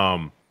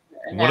 One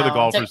of the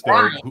golfers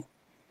there,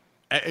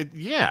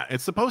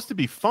 it's supposed to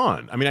be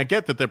fun. I mean, I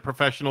get that they're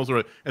professionals,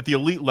 or at the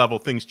elite level,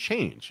 things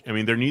change. I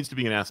mean, there needs to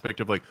be an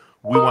aspect of like,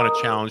 we want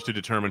a challenge to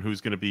determine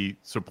who's going to be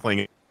sort of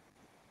playing.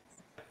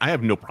 I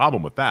have no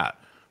problem with that.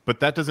 But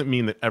that doesn't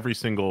mean that every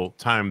single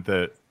time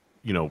that,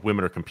 you know,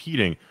 women are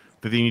competing,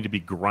 that they need to be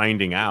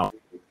grinding out.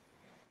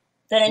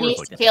 That it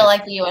needs to feel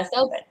like the U.S.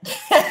 Open.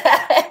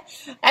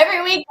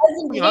 Every week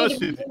doesn't need to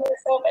be the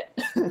U.S.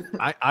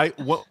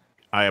 Open.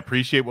 I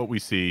appreciate what we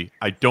see.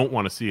 I don't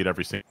want to see it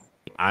every single.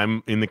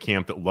 I'm in the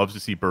camp that loves to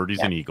see birdies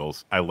and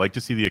eagles. I like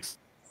to see the.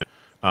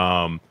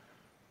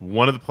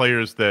 One of the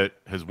players that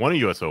has won a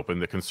U.S. Open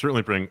that can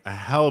certainly bring a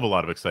hell of a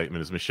lot of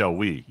excitement is Michelle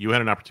Wie. You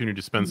had an opportunity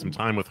to spend some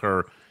time with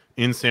her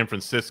in San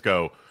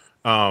Francisco.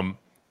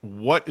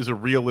 What is a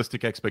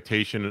realistic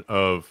expectation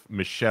of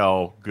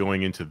Michelle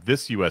going into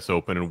this U.S.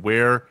 Open, and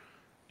where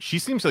she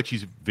seems like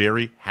she's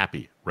very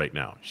happy right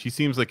now? She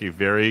seems like a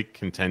very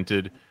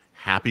contented,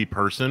 happy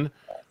person,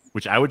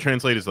 which I would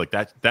translate as like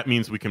that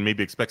means we can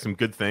maybe expect some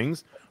good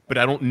things, but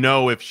I don't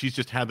know if she's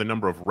just had the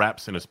number of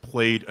reps and has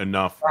played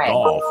enough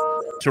golf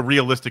to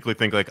realistically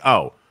think like,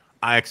 oh,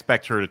 I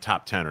expect her to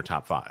top 10 or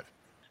top 5.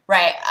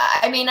 Right.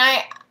 I mean,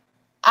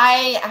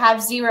 I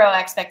have zero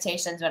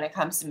expectations when it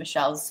comes to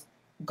Michelle's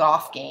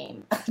golf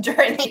game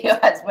during the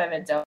U.S.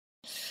 Women's Open.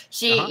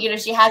 She, you know,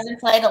 she hasn't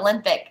played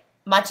Olympic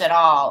much at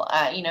all.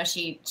 You know,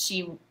 she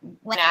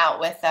went out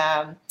with,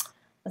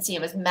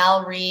 it was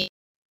Mel Reed,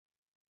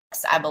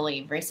 I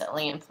believe,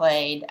 recently and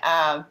played.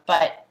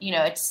 But, you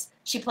know,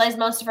 she plays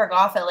most of her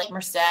golf at Lake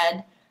Merced.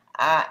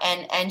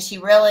 And she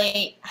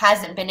really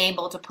hasn't been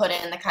able to put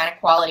in the kind of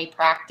quality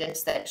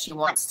practice that she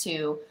wants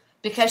to,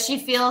 because she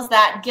feels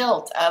that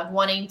guilt of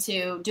wanting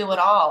to do it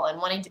all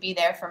and wanting to be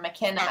there for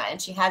McKenna, and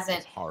she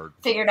hasn't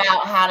figured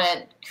out how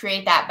to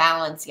create that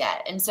balance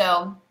yet. And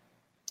so,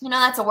 you know,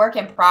 that's a work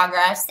in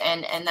progress,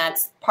 and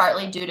that's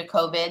partly due to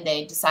COVID.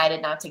 They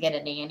decided not to get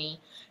a nanny,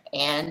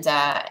 and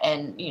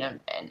you know,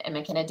 and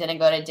McKenna didn't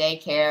go to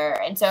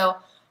daycare, and so,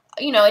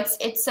 you know,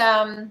 it's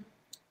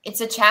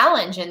a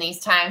challenge in these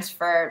times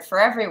for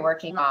every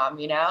working mom,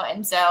 you know,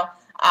 and so.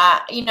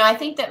 You know, I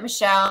think that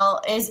Michelle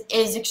is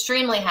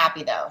extremely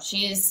happy, though.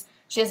 She has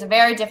a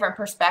very different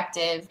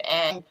perspective,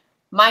 and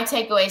my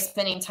takeaway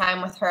spending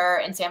time with her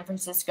in San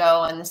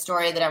Francisco and the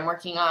story that I'm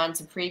working on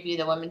to preview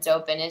the Women's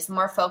Open is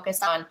more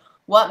focused on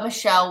what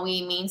Michelle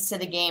Wie means to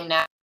the game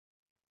now,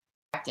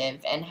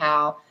 and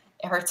how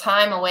her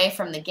time away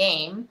from the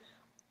game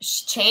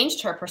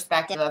changed her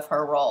perspective of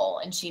her role,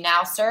 and she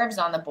now serves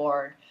on the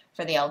board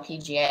for the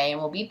LPGA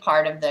and will be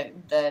part of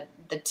the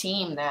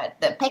team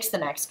that picks the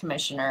next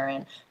commissioner.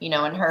 And in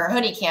her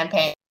hoodie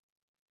campaign,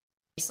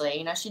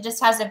 obviously, she just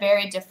has a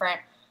very different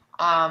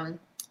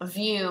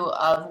view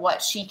of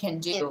what she can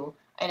do,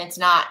 and it's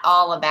not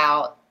all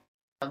about.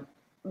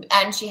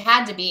 And she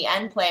had to be,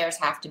 and players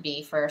have to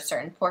be for a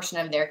certain portion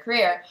of their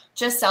career,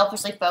 just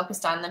selfishly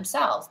focused on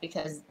themselves,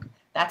 because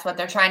that's what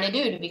they're trying to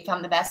do to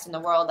become the best in the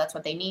world. That's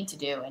what they need to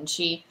do. And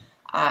she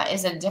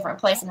is in a different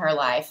place in her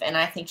life. And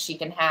I think she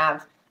can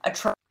have a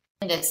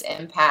tremendous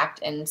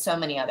impact in so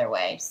many other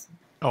ways.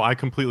 Oh, I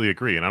completely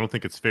agree. And I don't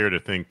think it's fair to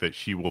think that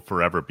she will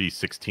forever be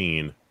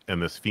 16 and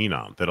this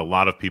phenom that a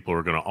lot of people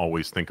are going to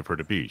always think of her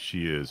to be.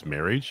 She is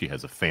married. She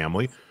has a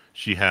family.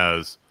 She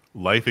has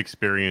life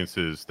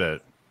experiences that,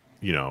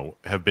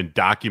 have been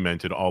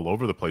documented all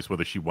over the place,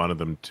 whether she wanted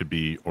them to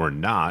be or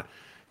not.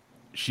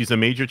 She's a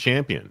major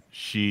champion.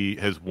 She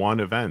has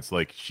won events.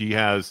 Like, she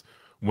has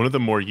one of the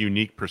more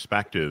unique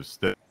perspectives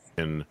that you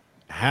can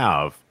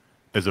have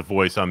as a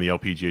voice on the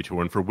LPGA Tour.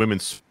 And for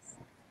women's,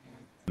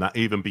 not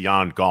even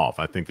beyond golf,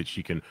 I think that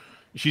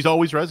she's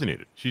always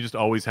resonated. She just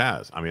always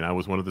has. I mean, I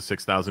was one of the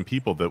 6,000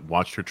 people that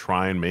watched her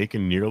try and make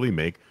and nearly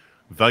make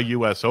the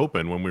U.S.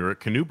 Open when we were at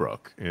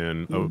Canoebrook.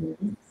 And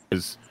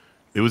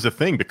it was a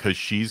thing because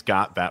she's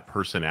got that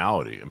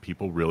personality and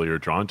people really are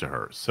drawn to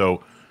her.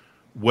 So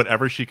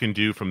whatever she can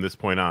do from this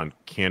point on,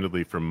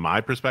 candidly, from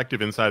my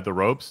perspective inside the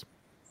ropes,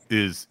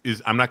 is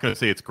I'm not going to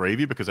say it's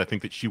gravy, because I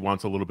think that she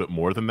wants a little bit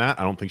more than that.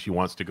 I don't think she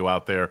wants to go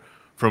out there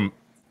from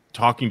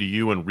talking to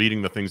you and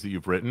reading the things that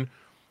you've written.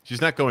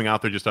 She's not going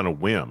out there just on a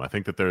whim. I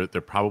think that there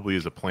probably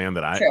is a plan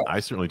that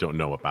I certainly don't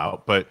know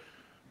about, but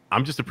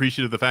I'm just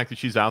appreciative of the fact that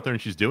she's out there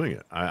and she's doing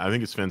it. I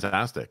think it's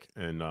fantastic.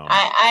 And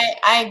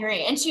I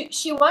agree. And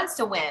she wants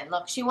to win.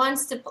 Look, she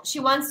wants to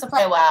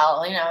play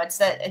well. It's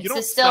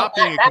still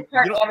that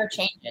part never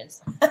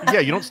changes. Yeah,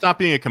 you don't stop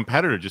being a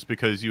competitor just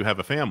because you have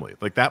a family.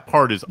 Like, that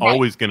part is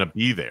always going to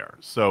be there.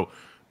 So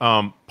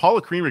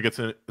Paula Creamer gets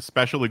a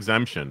special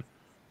exemption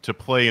to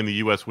play in the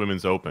U.S.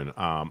 Women's Open.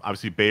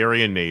 Obviously, Bay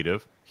Area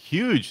native,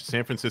 huge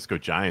San Francisco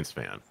Giants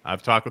fan.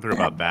 I've talked with her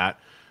about that.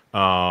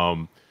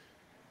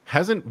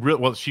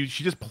 She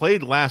just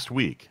played last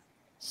week.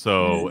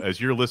 So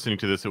as you're listening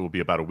to this, it will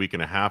be about a week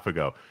and a half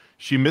ago.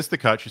 She missed the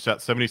cut. She shot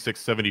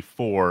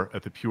 76-74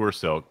 at the Pure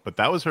Silk, but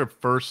that was her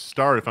first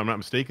start, if I'm not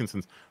mistaken,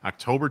 since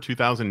October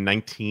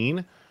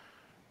 2019.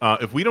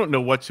 If we don't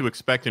know what to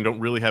expect and don't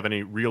really have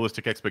any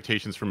realistic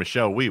expectations for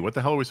Michelle Wie, what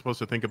the hell are we supposed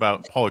to think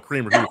about Paula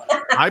Creamer, who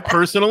I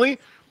personally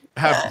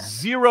have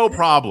zero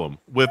problem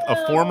with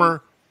a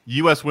former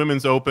U.S.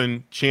 Women's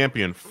Open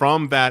champion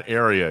from that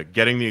area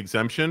getting the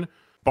exemption,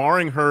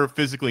 barring her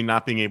physically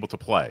not being able to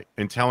play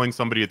and telling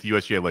somebody at the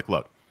USGA, like,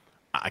 look,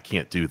 I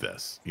can't do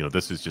this.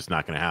 This is just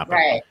not going to happen.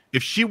 Right.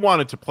 If she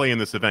wanted to play in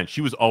this event,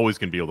 she was always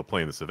going to be able to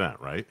play in this event,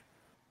 right?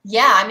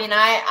 Yeah, I mean,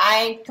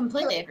 I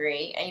completely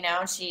agree.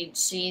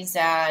 She's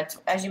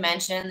as you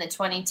mentioned, the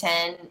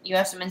 2010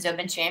 U.S. Women's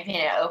Open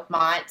champion at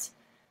Oakmont,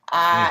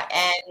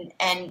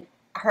 and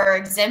her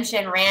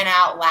exemption ran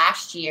out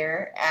last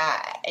year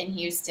in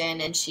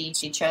Houston, and she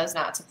chose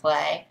not to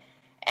play.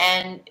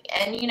 And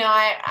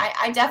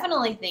I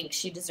definitely think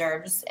she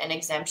deserves an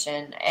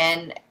exemption.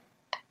 And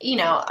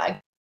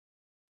like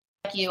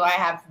you, I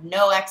have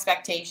no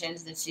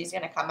expectations that she's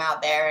going to come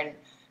out there and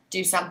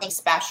do something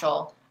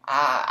special.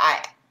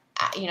 I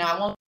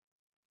won't.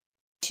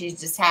 She's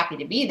just happy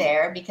to be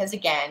there because,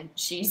 again,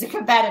 she's a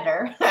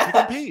competitor.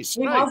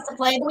 She wants to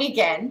play the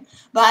weekend,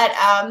 but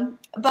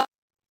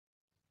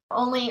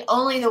only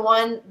the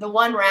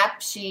one rep.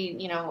 She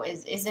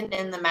isn't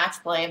in the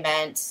match play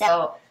event,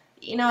 so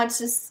it's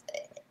just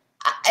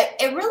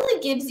it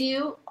really gives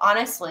you,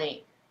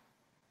 honestly,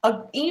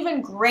 an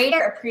even greater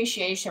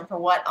appreciation for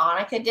what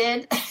Annika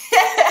did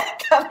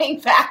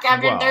coming back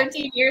after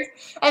 13 years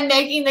and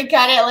making the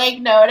cut at Lake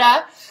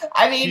Nona.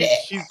 I mean,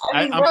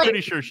 I'm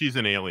pretty sure she's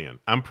an alien.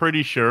 I'm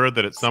pretty sure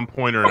that at some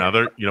point or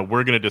another,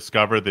 we're going to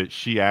discover that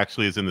she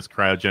actually is in this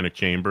cryogenic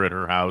chamber at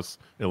her house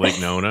at Lake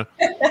Nona.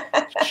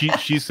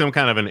 She's some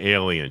kind of an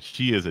alien.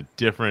 She is a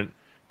different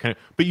kind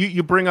of, but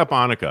you bring up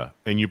Annika,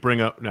 and you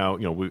bring up now,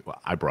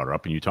 I brought her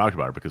up and you talked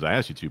about her because I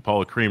asked you to.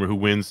 Paula Creamer, who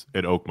wins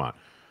at Oakmont.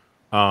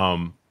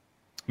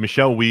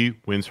 Michelle Wie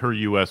wins her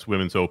U.S.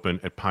 Women's Open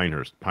at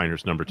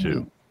Pinehurst number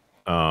 2.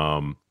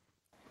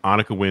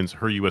 Annika wins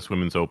her U.S.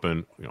 Women's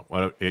Open.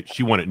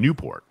 She won at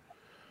Newport.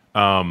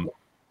 Her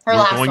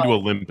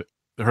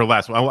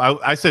last one.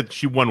 I said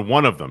she won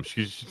one of them.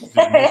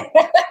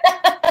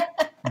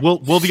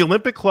 Will the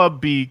Olympic Club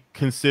be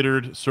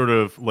considered sort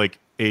of like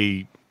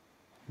a?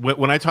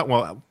 When I talk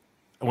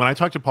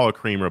to Paula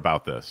Creamer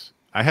about this,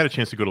 I had a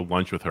chance to go to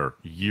lunch with her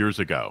years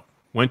ago.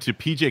 Went to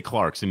PJ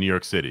Clark's in New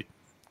York City.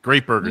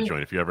 Great burger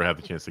joint if you ever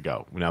have the chance to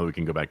go. Now that we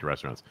can go back to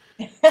restaurants.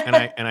 And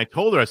I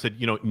told her, I said,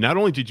 not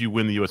only did you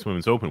win the U.S.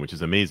 Women's Open, which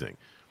is amazing,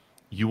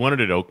 you won it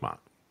at Oakmont.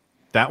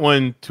 That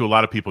one, to a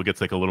lot of people,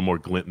 gets like a little more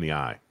glint in the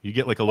eye. You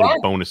get like a little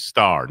bonus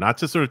star, not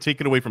to sort of take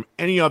it away from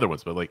any other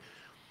ones, but like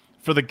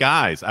for the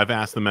guys, I've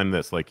asked the men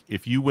this: like,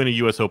 if you win a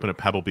U.S. Open at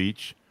Pebble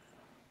Beach,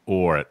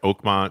 or at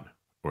Oakmont,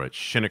 or at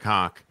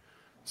Shinnecock,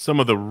 some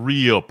of the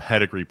real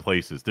pedigree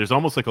places, there's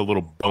almost like a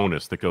little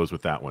bonus that goes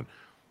with that one.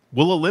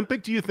 Will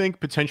Olympic, do you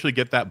think, potentially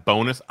get that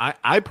bonus?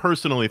 I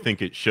personally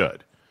think it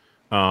should.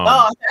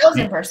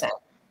 1,000%.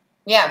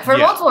 Yeah, for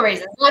multiple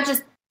reasons, not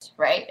just.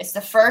 Right, it's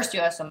the first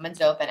U.S. Women's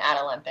Open at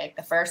Olympic,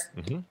 the first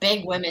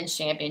big women's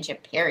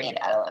championship period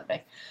at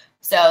Olympic,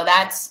 so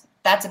that's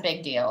a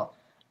big deal.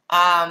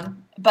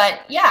 But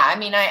yeah, I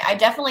mean, I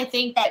definitely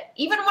think that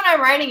even when I'm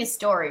writing a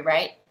story,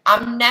 right,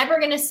 I'm never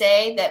going to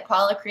say that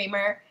Paula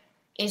Creamer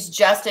is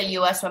just a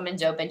U.S.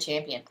 Women's Open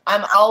champion.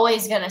 I'm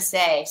always going to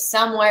say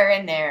somewhere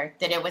in there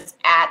that it was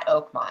at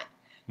Oakmont,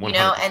 100%. You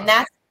know, and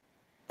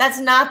that's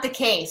not the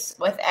case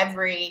with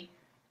every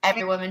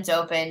Women's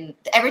Open.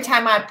 Every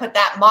time I put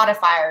that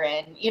modifier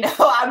in, you know,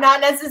 I'm not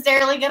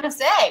necessarily going to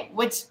say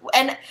which,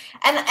 and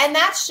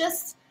that's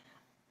just,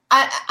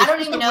 I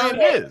don't even know.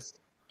 It is.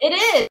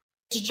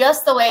 It's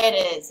just the way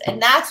it is.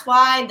 And that's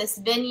why this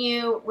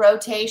venue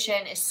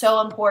rotation is so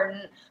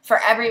important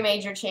for every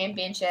major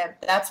championship.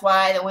 That's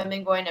why the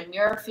women going to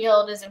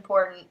Muirfield is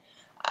important.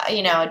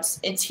 You know,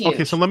 it's huge.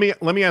 Okay. So let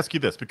me ask you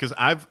this, because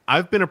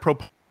I've been a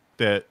proponent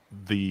that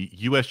the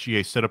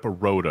USGA set up a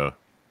rota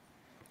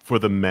for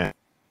the men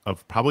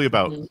of probably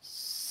about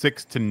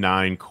 6 to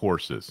 9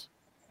 courses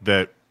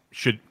that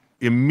should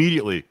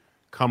immediately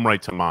come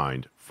right to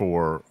mind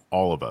for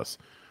all of us.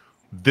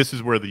 This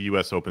is where the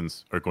U.S.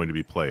 Opens are going to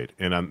be played.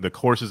 And the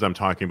courses I'm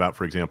talking about,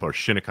 for example, are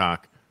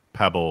Shinnecock,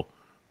 Pebble,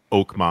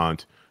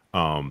 Oakmont,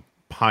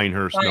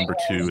 Pinehurst, number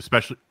 2,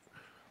 especially.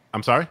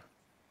 I'm sorry?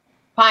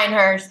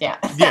 Pinehurst, yeah.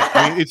 Yeah,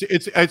 I mean,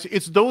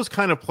 it's those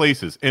kind of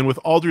places. And with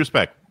all due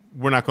respect,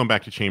 we're not going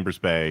back to Chambers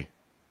Bay,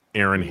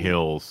 Erin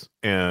Hills,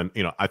 and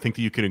you know, I think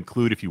that you can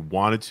include, if you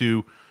wanted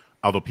to,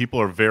 although people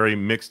are very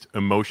mixed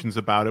emotions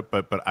about it,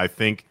 but I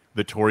think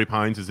the Torrey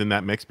Pines is in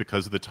that mix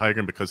because of the Tiger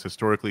and because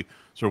historically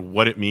sort of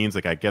what it means.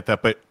 Like, I get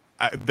that, but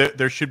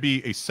there should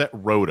be a set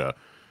rota.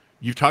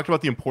 You've talked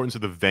about the importance of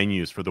the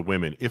venues for the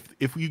women.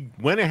 If we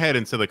went ahead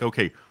and said, like,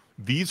 okay,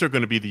 these are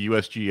going to be the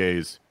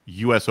USGA's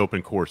U.S.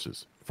 Open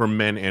courses for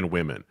men and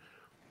women,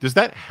 does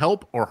that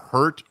help or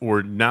hurt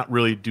or not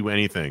really do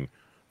anything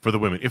for the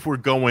women if we're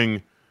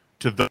going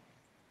to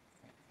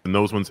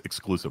those ones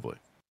exclusively?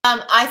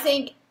 I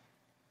think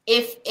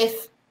if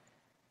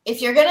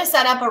you're going to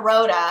set up a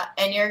rota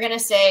and you're going to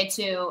say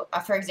to,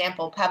 for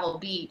example, Pebble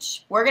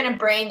Beach, we're going to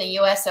bring the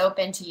U.S.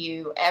 Open to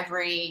you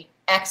every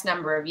X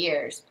number of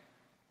years,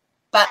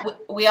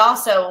 but we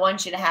also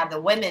want you to have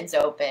the Women's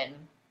Open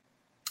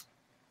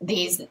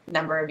these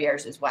number of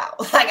years as well.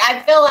 Like, I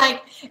feel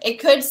like it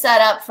could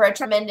set up for a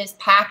tremendous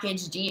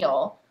package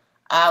deal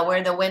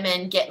where the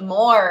women get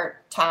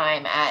more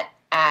time at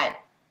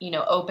you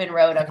know, open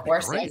rota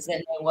courses than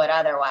they would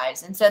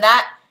otherwise. And so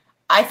that,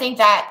 I think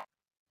that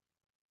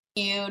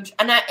huge.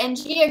 And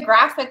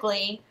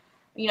geographically,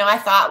 you know, I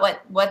thought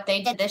what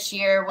they did this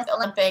year with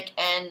Olympic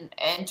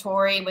and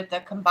Torrey with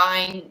the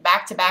combined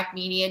back-to-back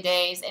media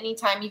days,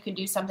 anytime you could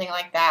do something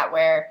like that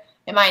where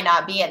it might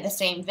not be at the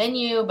same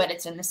venue, but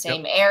it's in the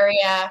same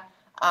area,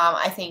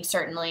 I think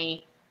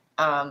certainly,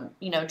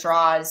 you know,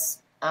 draws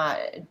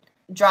a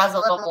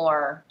little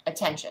more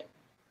attention.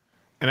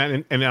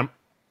 And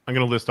I'm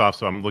going to list off,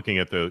 so I'm looking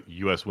at the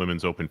U.S.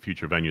 Women's Open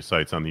future venue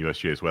sites on the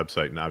USGA's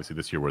website, and obviously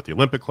this year we're at the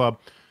Olympic Club.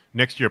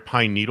 Next year,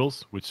 Pine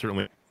Needles, which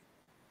certainly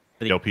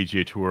the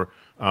LPGA Tour.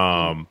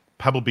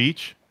 Pebble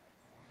Beach,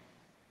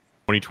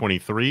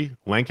 2023.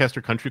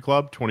 Lancaster Country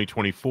Club,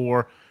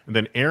 2024. And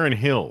then Erin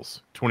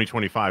Hills,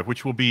 2025,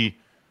 which will be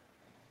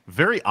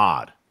very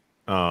odd.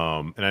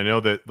 And I know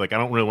that, like, I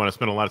don't really want to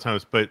spend a lot of time on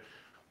this, but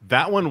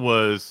that one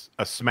was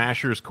a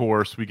smashers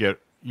course. We get,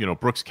 you know,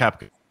 Brooks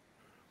Koepka,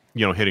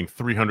 you know, hitting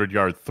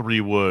 300-yard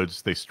 3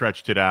 woods. They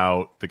stretched it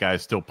out. The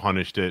guys still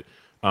punished it.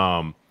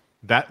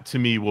 That, to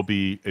me, will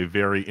be a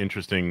very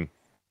interesting,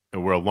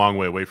 and we're a long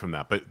way away from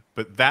that. But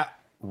that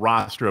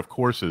roster of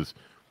courses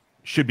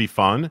should be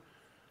fun.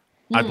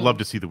 I'd love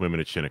to see the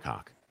women at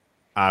Shinnecock.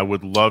 I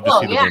would love to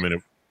see the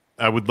women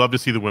I would love to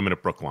see the women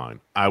at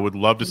Brookline. I would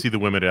love to see the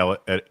women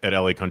at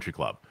LA Country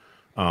Club.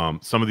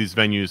 Some of these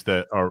venues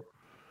that are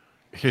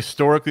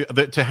historically,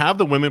 to have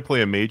the women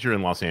play a major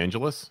in Los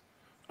Angeles,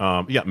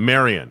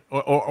 Marion,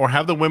 or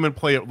have the women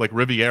play at like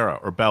Riviera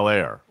or Bel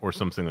Air or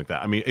something like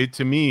that. I mean,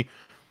 to me,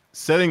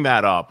 setting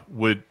that up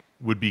would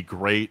be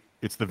great.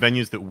 It's the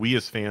venues that we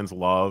as fans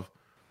love.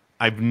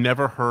 I've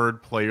never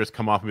heard players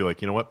come off and be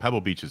like, you know what,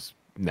 Pebble Beach is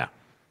no.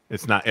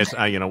 It's not. It's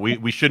you know,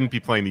 we shouldn't be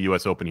playing the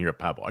U.S. Open here at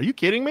Pebble. Are you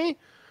kidding me?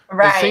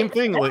 Right. The same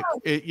thing. Like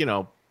you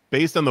know,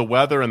 based on the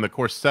weather and the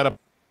course setup,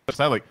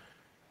 like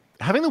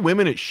having the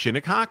women at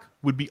Shinnecock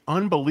would be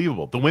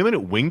unbelievable. The women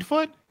at Winged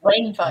Foot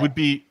would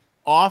be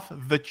off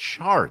the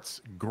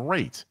charts.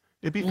 Great.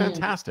 It'd be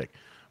fantastic.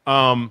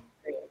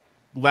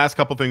 Last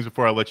couple things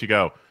before I let you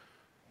go.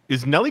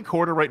 Is Nelly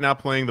Korda right now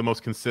playing the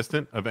most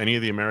consistent of any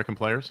of the American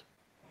players?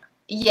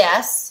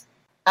 Yes.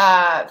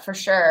 For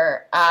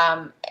sure.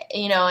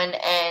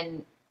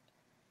 And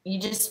you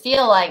just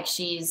feel like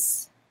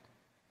she's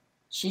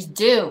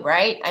due,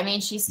 right? I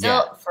mean, she's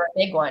still for a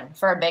big one.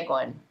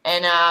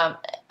 And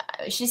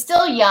she's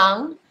still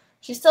young.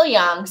 So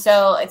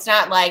it's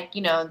not like,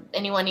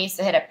 anyone needs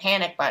to hit a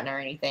panic button or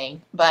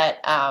anything, but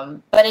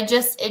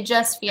it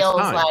just feels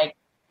like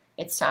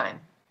it's time.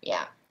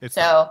 Yeah.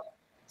 So,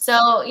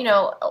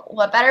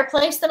 what better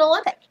place than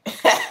Olympic?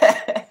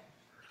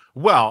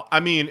 Well, I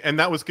mean, and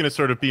that was going to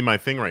sort of be my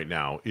thing right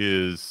now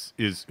is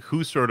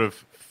who sort of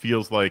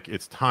feels like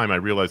it's time. I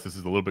realize this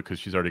is a little bit because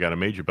she's already got a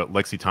major, but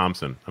Lexi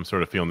Thompson, I'm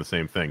sort of feeling the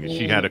same thing.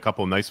 She had a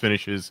couple of nice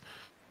finishes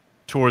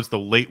towards the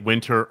late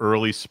winter,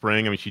 early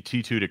spring. I mean, she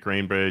T2'd at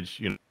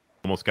Grainbridge,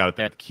 almost got it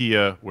at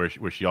Kia, where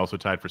she also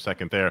tied for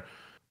second there.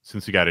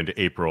 Since we got into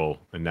April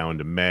and now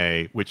into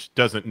May, which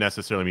doesn't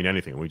necessarily mean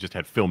anything. We just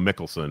had Phil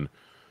Mickelson,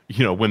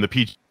 when the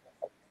PGA is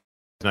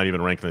not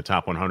even ranked in the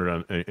top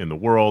 100 in the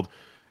world.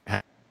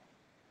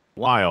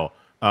 While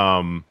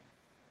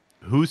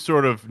who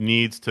sort of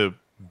needs to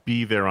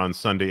be there on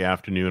Sunday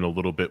afternoon a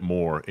little bit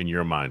more in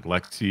your mind,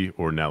 Lexi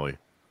or Nelly?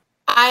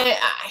 I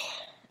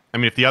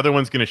mean, if the other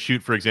one's going to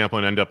shoot, for example,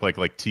 and end up like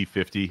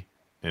T50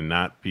 and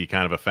not be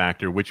kind of a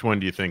factor, which one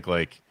do you think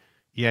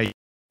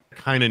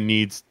kind of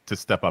needs to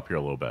step up here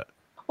a little bit?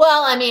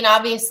 Well, I mean,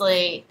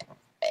 obviously,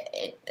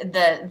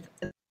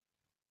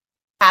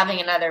 having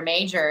another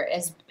major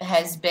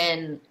has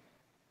been.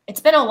 It's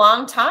been a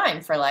long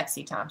time for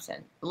Lexi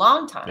Thompson.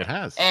 Long time. It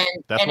has. And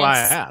that's why I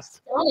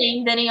asked.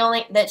 Stunning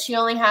that she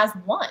only has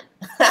one.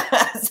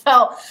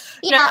 So,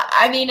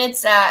 I mean,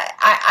 it's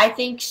I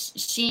think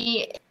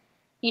she,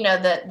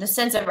 the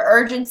sense of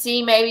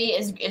urgency maybe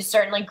is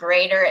certainly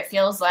greater. It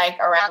feels like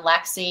around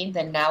Lexi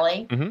than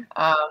Nelly.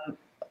 Mm-hmm.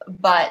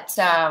 But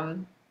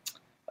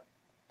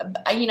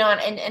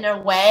in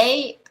a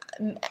way,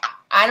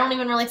 I don't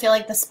even really feel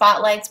like the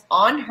spotlight's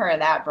on her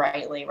that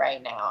brightly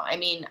right now. I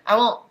mean,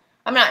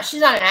 she's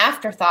not an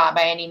afterthought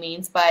by any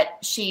means, but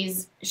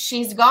she's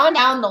gone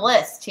down the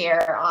list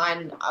here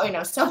on, we've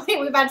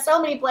had so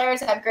many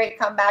players have great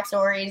comeback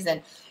stories,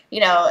 and,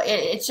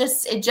 it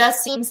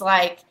just seems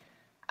like,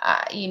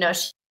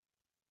 she's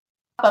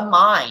up a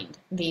mind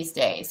these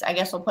days. I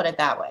guess we'll put it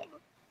that way.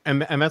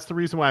 And that's the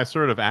reason why I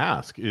sort of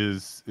ask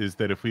is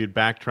that if we had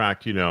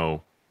backtracked,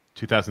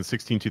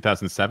 2016,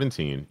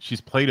 2017,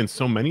 she's played in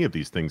so many of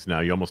these things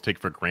now, you almost take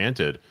for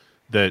granted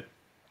that,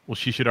 well,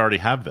 she should already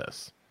have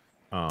this.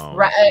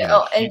 Right.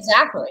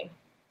 Exactly.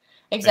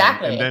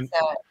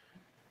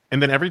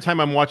 And then every time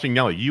I'm watching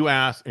Nelly, I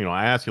ask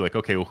you like,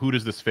 okay, well, who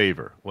does this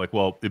favor? Like,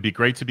 well, it'd be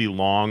great to be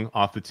long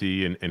off the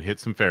tee and hit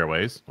some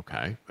fairways.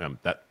 Okay.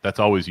 That's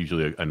always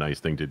usually a nice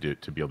thing to do,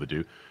 to be able to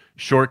do.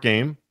 Short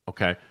game.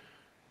 Okay.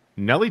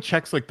 Nelly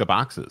checks like the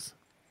boxes,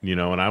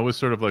 and I was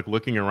sort of like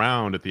looking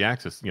around at the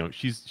axis,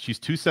 she's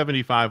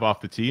 275 off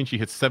the tee and she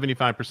hits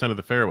 75% of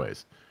the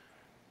fairways.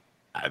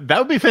 That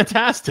would be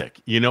fantastic.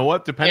 You know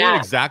what? Depending on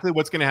exactly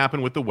what's going to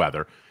happen with the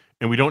weather,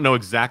 and we don't know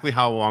exactly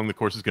how long the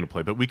course is going to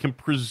play, but we can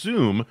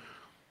presume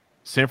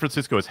San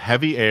Francisco is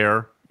heavy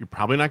air. You're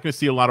probably not going to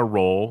see a lot of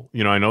roll.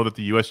 I know that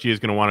the USGA is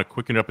going to want to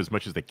quicken it up as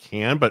much as they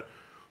can, but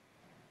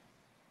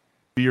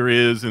fear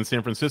is in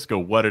San Francisco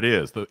what it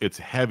is. It's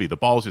heavy. The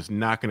ball is just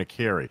not going to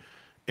carry.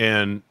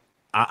 And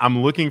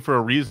I'm looking for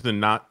a reason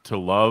not to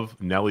love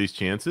Nelly's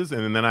chances.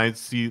 And then I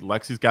see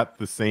Lexi's got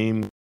the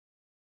same,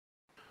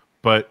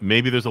 but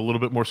maybe there's a little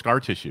bit more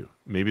scar tissue.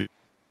 Maybe,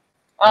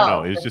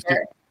 it's just,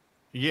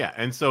 yeah.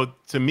 And so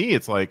to me,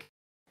 it's like,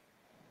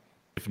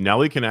 if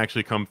Nelly can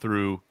actually come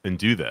through and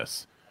do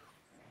this,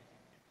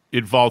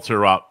 it vaults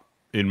her up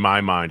in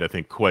my mind, I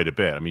think, quite a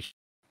bit. I mean,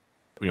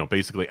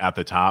 basically at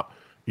the top,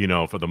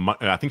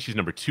 I think she's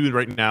number 2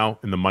 right now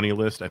in the money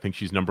list. I think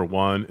she's number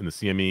 1 in the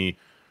CME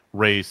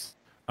race.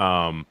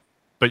 But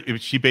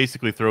if she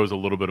basically throws a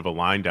little bit of a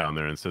line down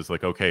there and says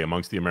like, okay,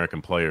 amongst the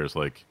American players,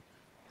 like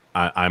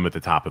I'm at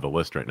the top of the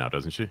list right now,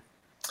 doesn't she?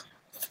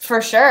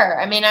 For sure.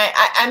 I mean,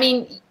 I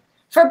mean,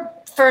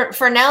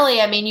 for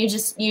Nelly, I mean,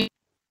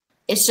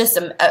 it's just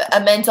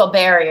a mental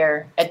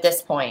barrier at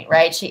this point,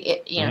 right? She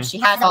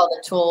has all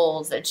the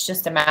tools. It's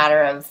just a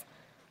matter of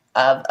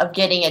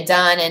getting it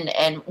done.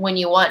 And when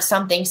you want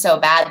something so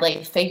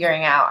badly,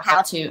 figuring out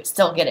how to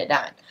still get it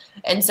done.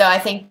 And so I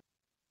think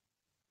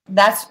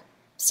that's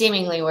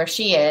seemingly where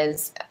she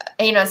is.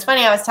 It's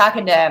funny. I was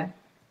talking to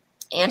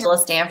Angela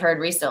Stanford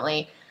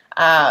recently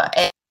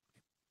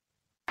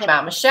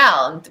about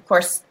Michelle. And of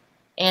course,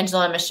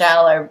 Angela and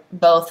Michelle are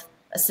both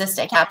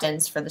assistant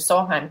captains for the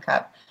Solheim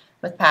Cup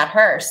with Pat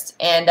Hurst.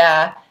 And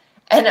I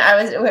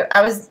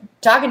was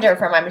talking to her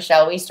for my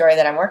Michelle Wie story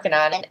that I'm working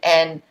on.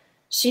 And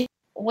she,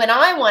 when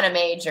I won a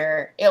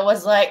major, it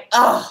was like,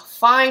 oh,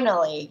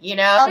 finally,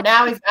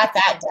 now we've got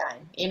that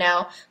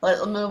done,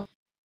 let's move.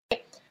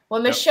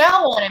 When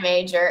Michelle won a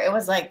major, it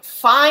was like,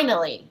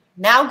 finally,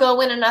 now go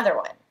win another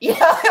one. It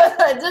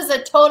was just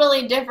a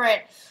totally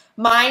different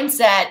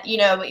mindset,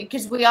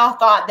 because we all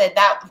thought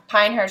that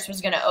Pinehurst was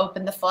going to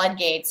open the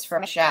floodgates for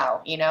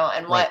Michelle,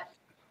 and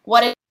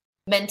what a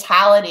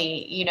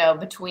mentality,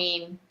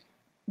 between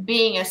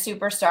being a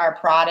superstar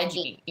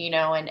prodigy, you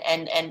know,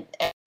 and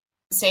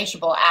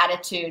insatiable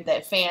attitude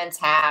that fans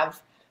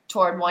have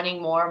toward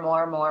wanting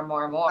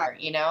more,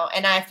 you know.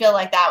 And I feel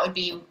like that would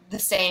be the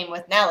same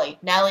with Nelly.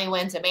 Nelly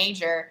wins a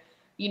major,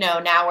 you know,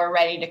 now we're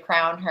ready to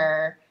crown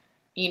her,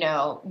 you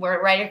know,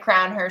 we're ready to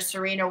crown her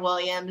Serena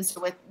Williams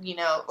with, you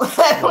know,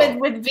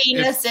 with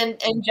Venus and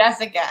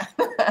Jessica.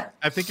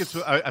 I think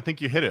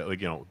you hit it.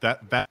 Like, you know,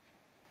 that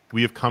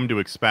we have come to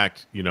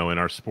expect, you know, in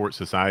our sports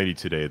society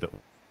today that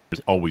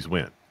there's always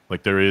win.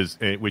 Like there is,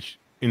 which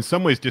in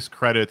some ways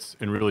discredits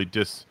and really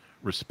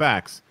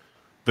disrespects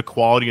the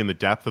quality and the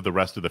depth of the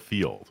rest of the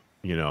field.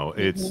 You know,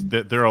 it's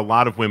there are a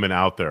lot of women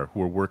out there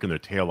who are working their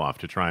tail off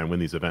to try and win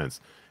these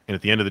events. And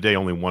at the end of the day,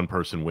 only one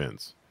person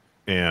wins.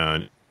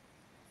 And,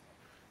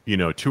 you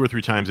know, 2 or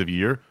 3 times a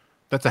year,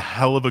 that's a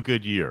hell of a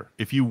good year.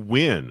 If you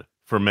win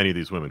for many of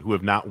these women who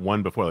have not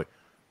won before, like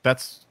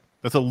that's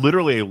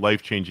literally a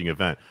life-changing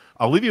event.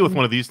 I'll leave you with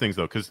one of these things,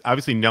 though, because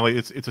obviously Nelly,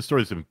 it's a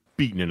story that's been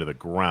beaten into the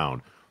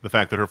ground. The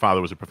fact that her father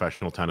was a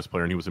professional tennis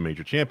player and he was a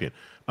major champion.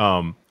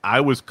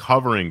 I was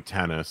covering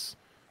tennis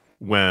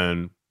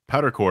when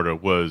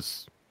Petterkorda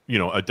was, you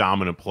know, a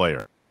dominant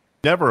player,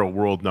 never a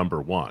world number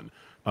one.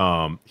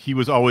 He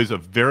was always a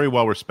very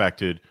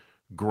well-respected,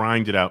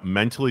 grinded out,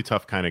 mentally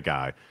tough kind of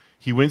guy.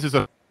 He wins his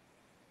the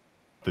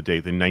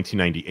date in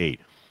 1998.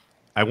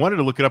 I wanted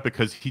to look it up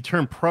because he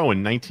turned pro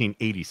in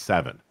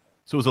 1987.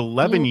 So it was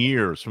 11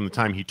 years from the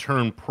time he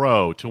turned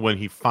pro to when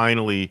he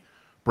finally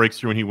breaks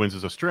through and he wins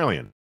as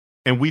Australian.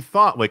 And we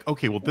thought, like,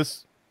 okay, well,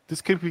 this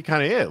could be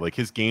kind of it. Like,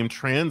 his game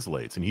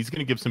translates, and he's going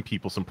to give some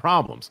people some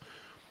problems.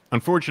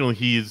 Unfortunately,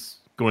 he's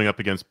going up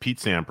against Pete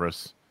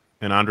Sampras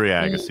and Andre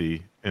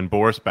Agassi and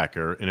Boris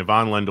Becker, and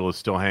Yvonne Lendl is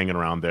still hanging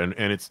around there,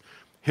 and it's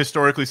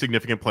historically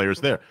significant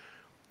players there.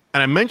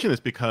 And I mention this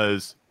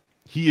because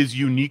he is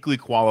uniquely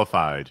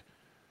qualified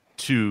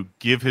to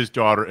give his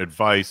daughter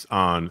advice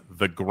on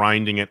the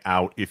grinding it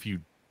out if you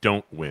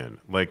don't win.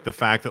 Like the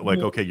fact that, like,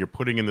 okay, you're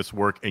putting in this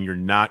work and you're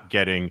not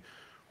getting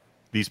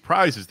these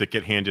prizes that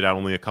get handed out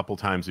only a couple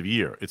times a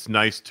year. It's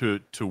nice to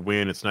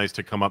win. It's nice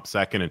to come up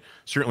second. And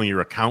certainly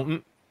your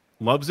accountant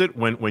loves it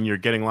when you're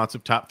getting lots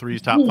of top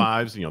 3s, top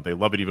 5s. You know, they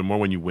love it even more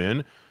when you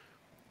win.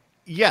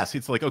 Yes,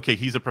 it's like, okay,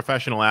 he's a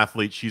professional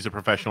athlete. She's a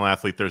professional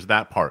athlete. There's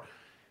that part.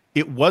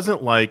 It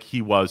wasn't like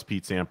he was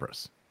Pete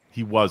Sampras.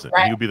 He wasn't.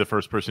 Right. He would be the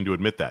first person to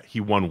admit that. He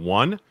won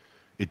one.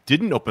 It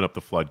didn't open up the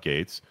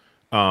floodgates.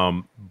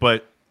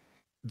 But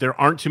there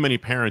aren't too many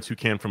parents who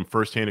can, from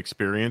firsthand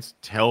experience,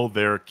 tell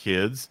their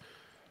kids,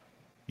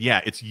 yeah,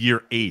 it's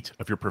year 8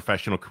 of your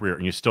professional career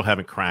and you still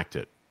haven't cracked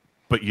it.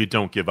 But you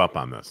don't give up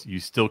on this. You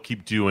still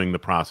keep doing the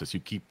process. You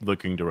keep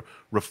looking to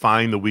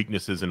refine the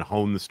weaknesses and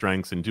hone the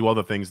strengths and do all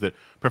the things that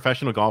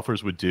professional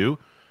golfers would do.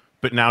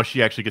 But now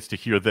she actually gets to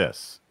hear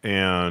this.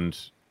 And,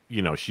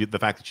 you know, the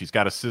fact that she's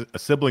got a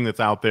sibling that's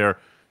out there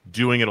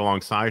doing it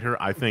alongside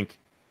her, I think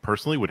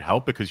personally would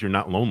help because you're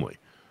not lonely.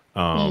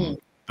 The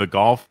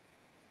golf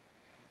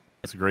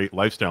is a great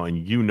lifestyle.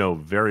 And you know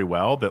very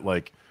well that,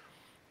 like,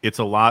 it's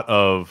a lot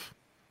of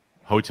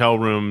hotel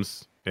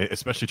rooms,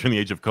 especially during the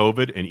age of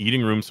COVID, and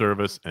eating room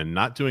service and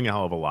not doing a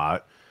hell of a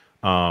lot.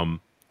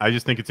 I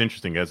just think it's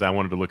interesting, as I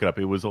wanted to look it up.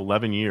 It was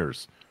 11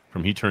 years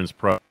from he turns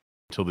pro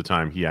until the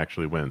time he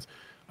actually wins.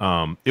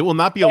 It will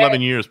not be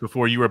 11 years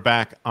before you are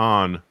back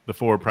on the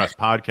Forward Press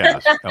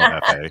podcast,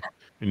 LFA.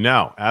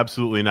 No,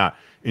 absolutely not.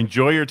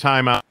 Enjoy your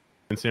time out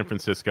in San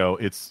Francisco.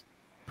 It's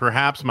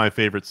perhaps my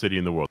favorite city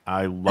in the world.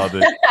 I love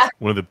it.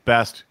 One of the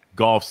best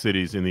golf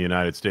cities in the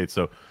United States.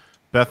 So,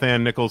 Beth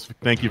Ann Nichols,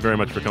 thank you very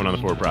much for coming on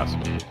the Forward Press.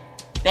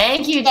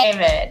 Thank you,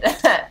 David.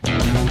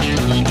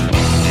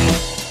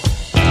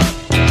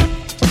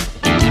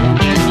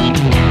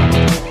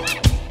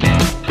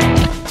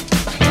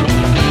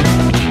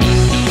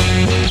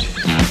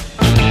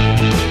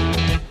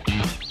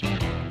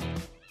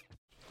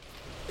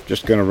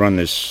 Just going to run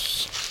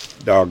this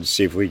dog to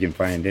see if we can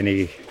find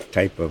any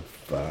type of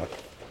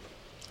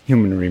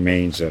human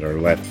remains that are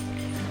left.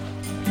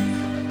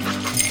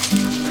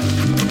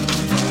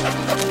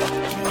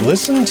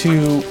 Listen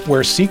to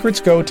Where Secrets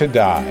Go to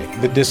Die,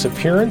 The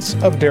Disappearance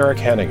of Derek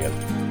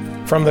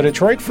Hennigan. From the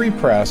Detroit Free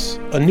Press,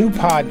 a new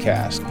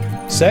podcast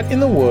set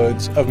in the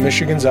woods of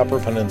Michigan's Upper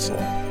Peninsula.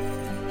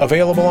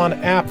 Available on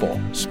Apple,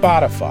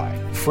 Spotify,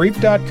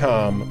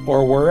 Freep.com,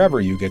 or wherever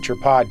you get your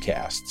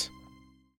podcasts.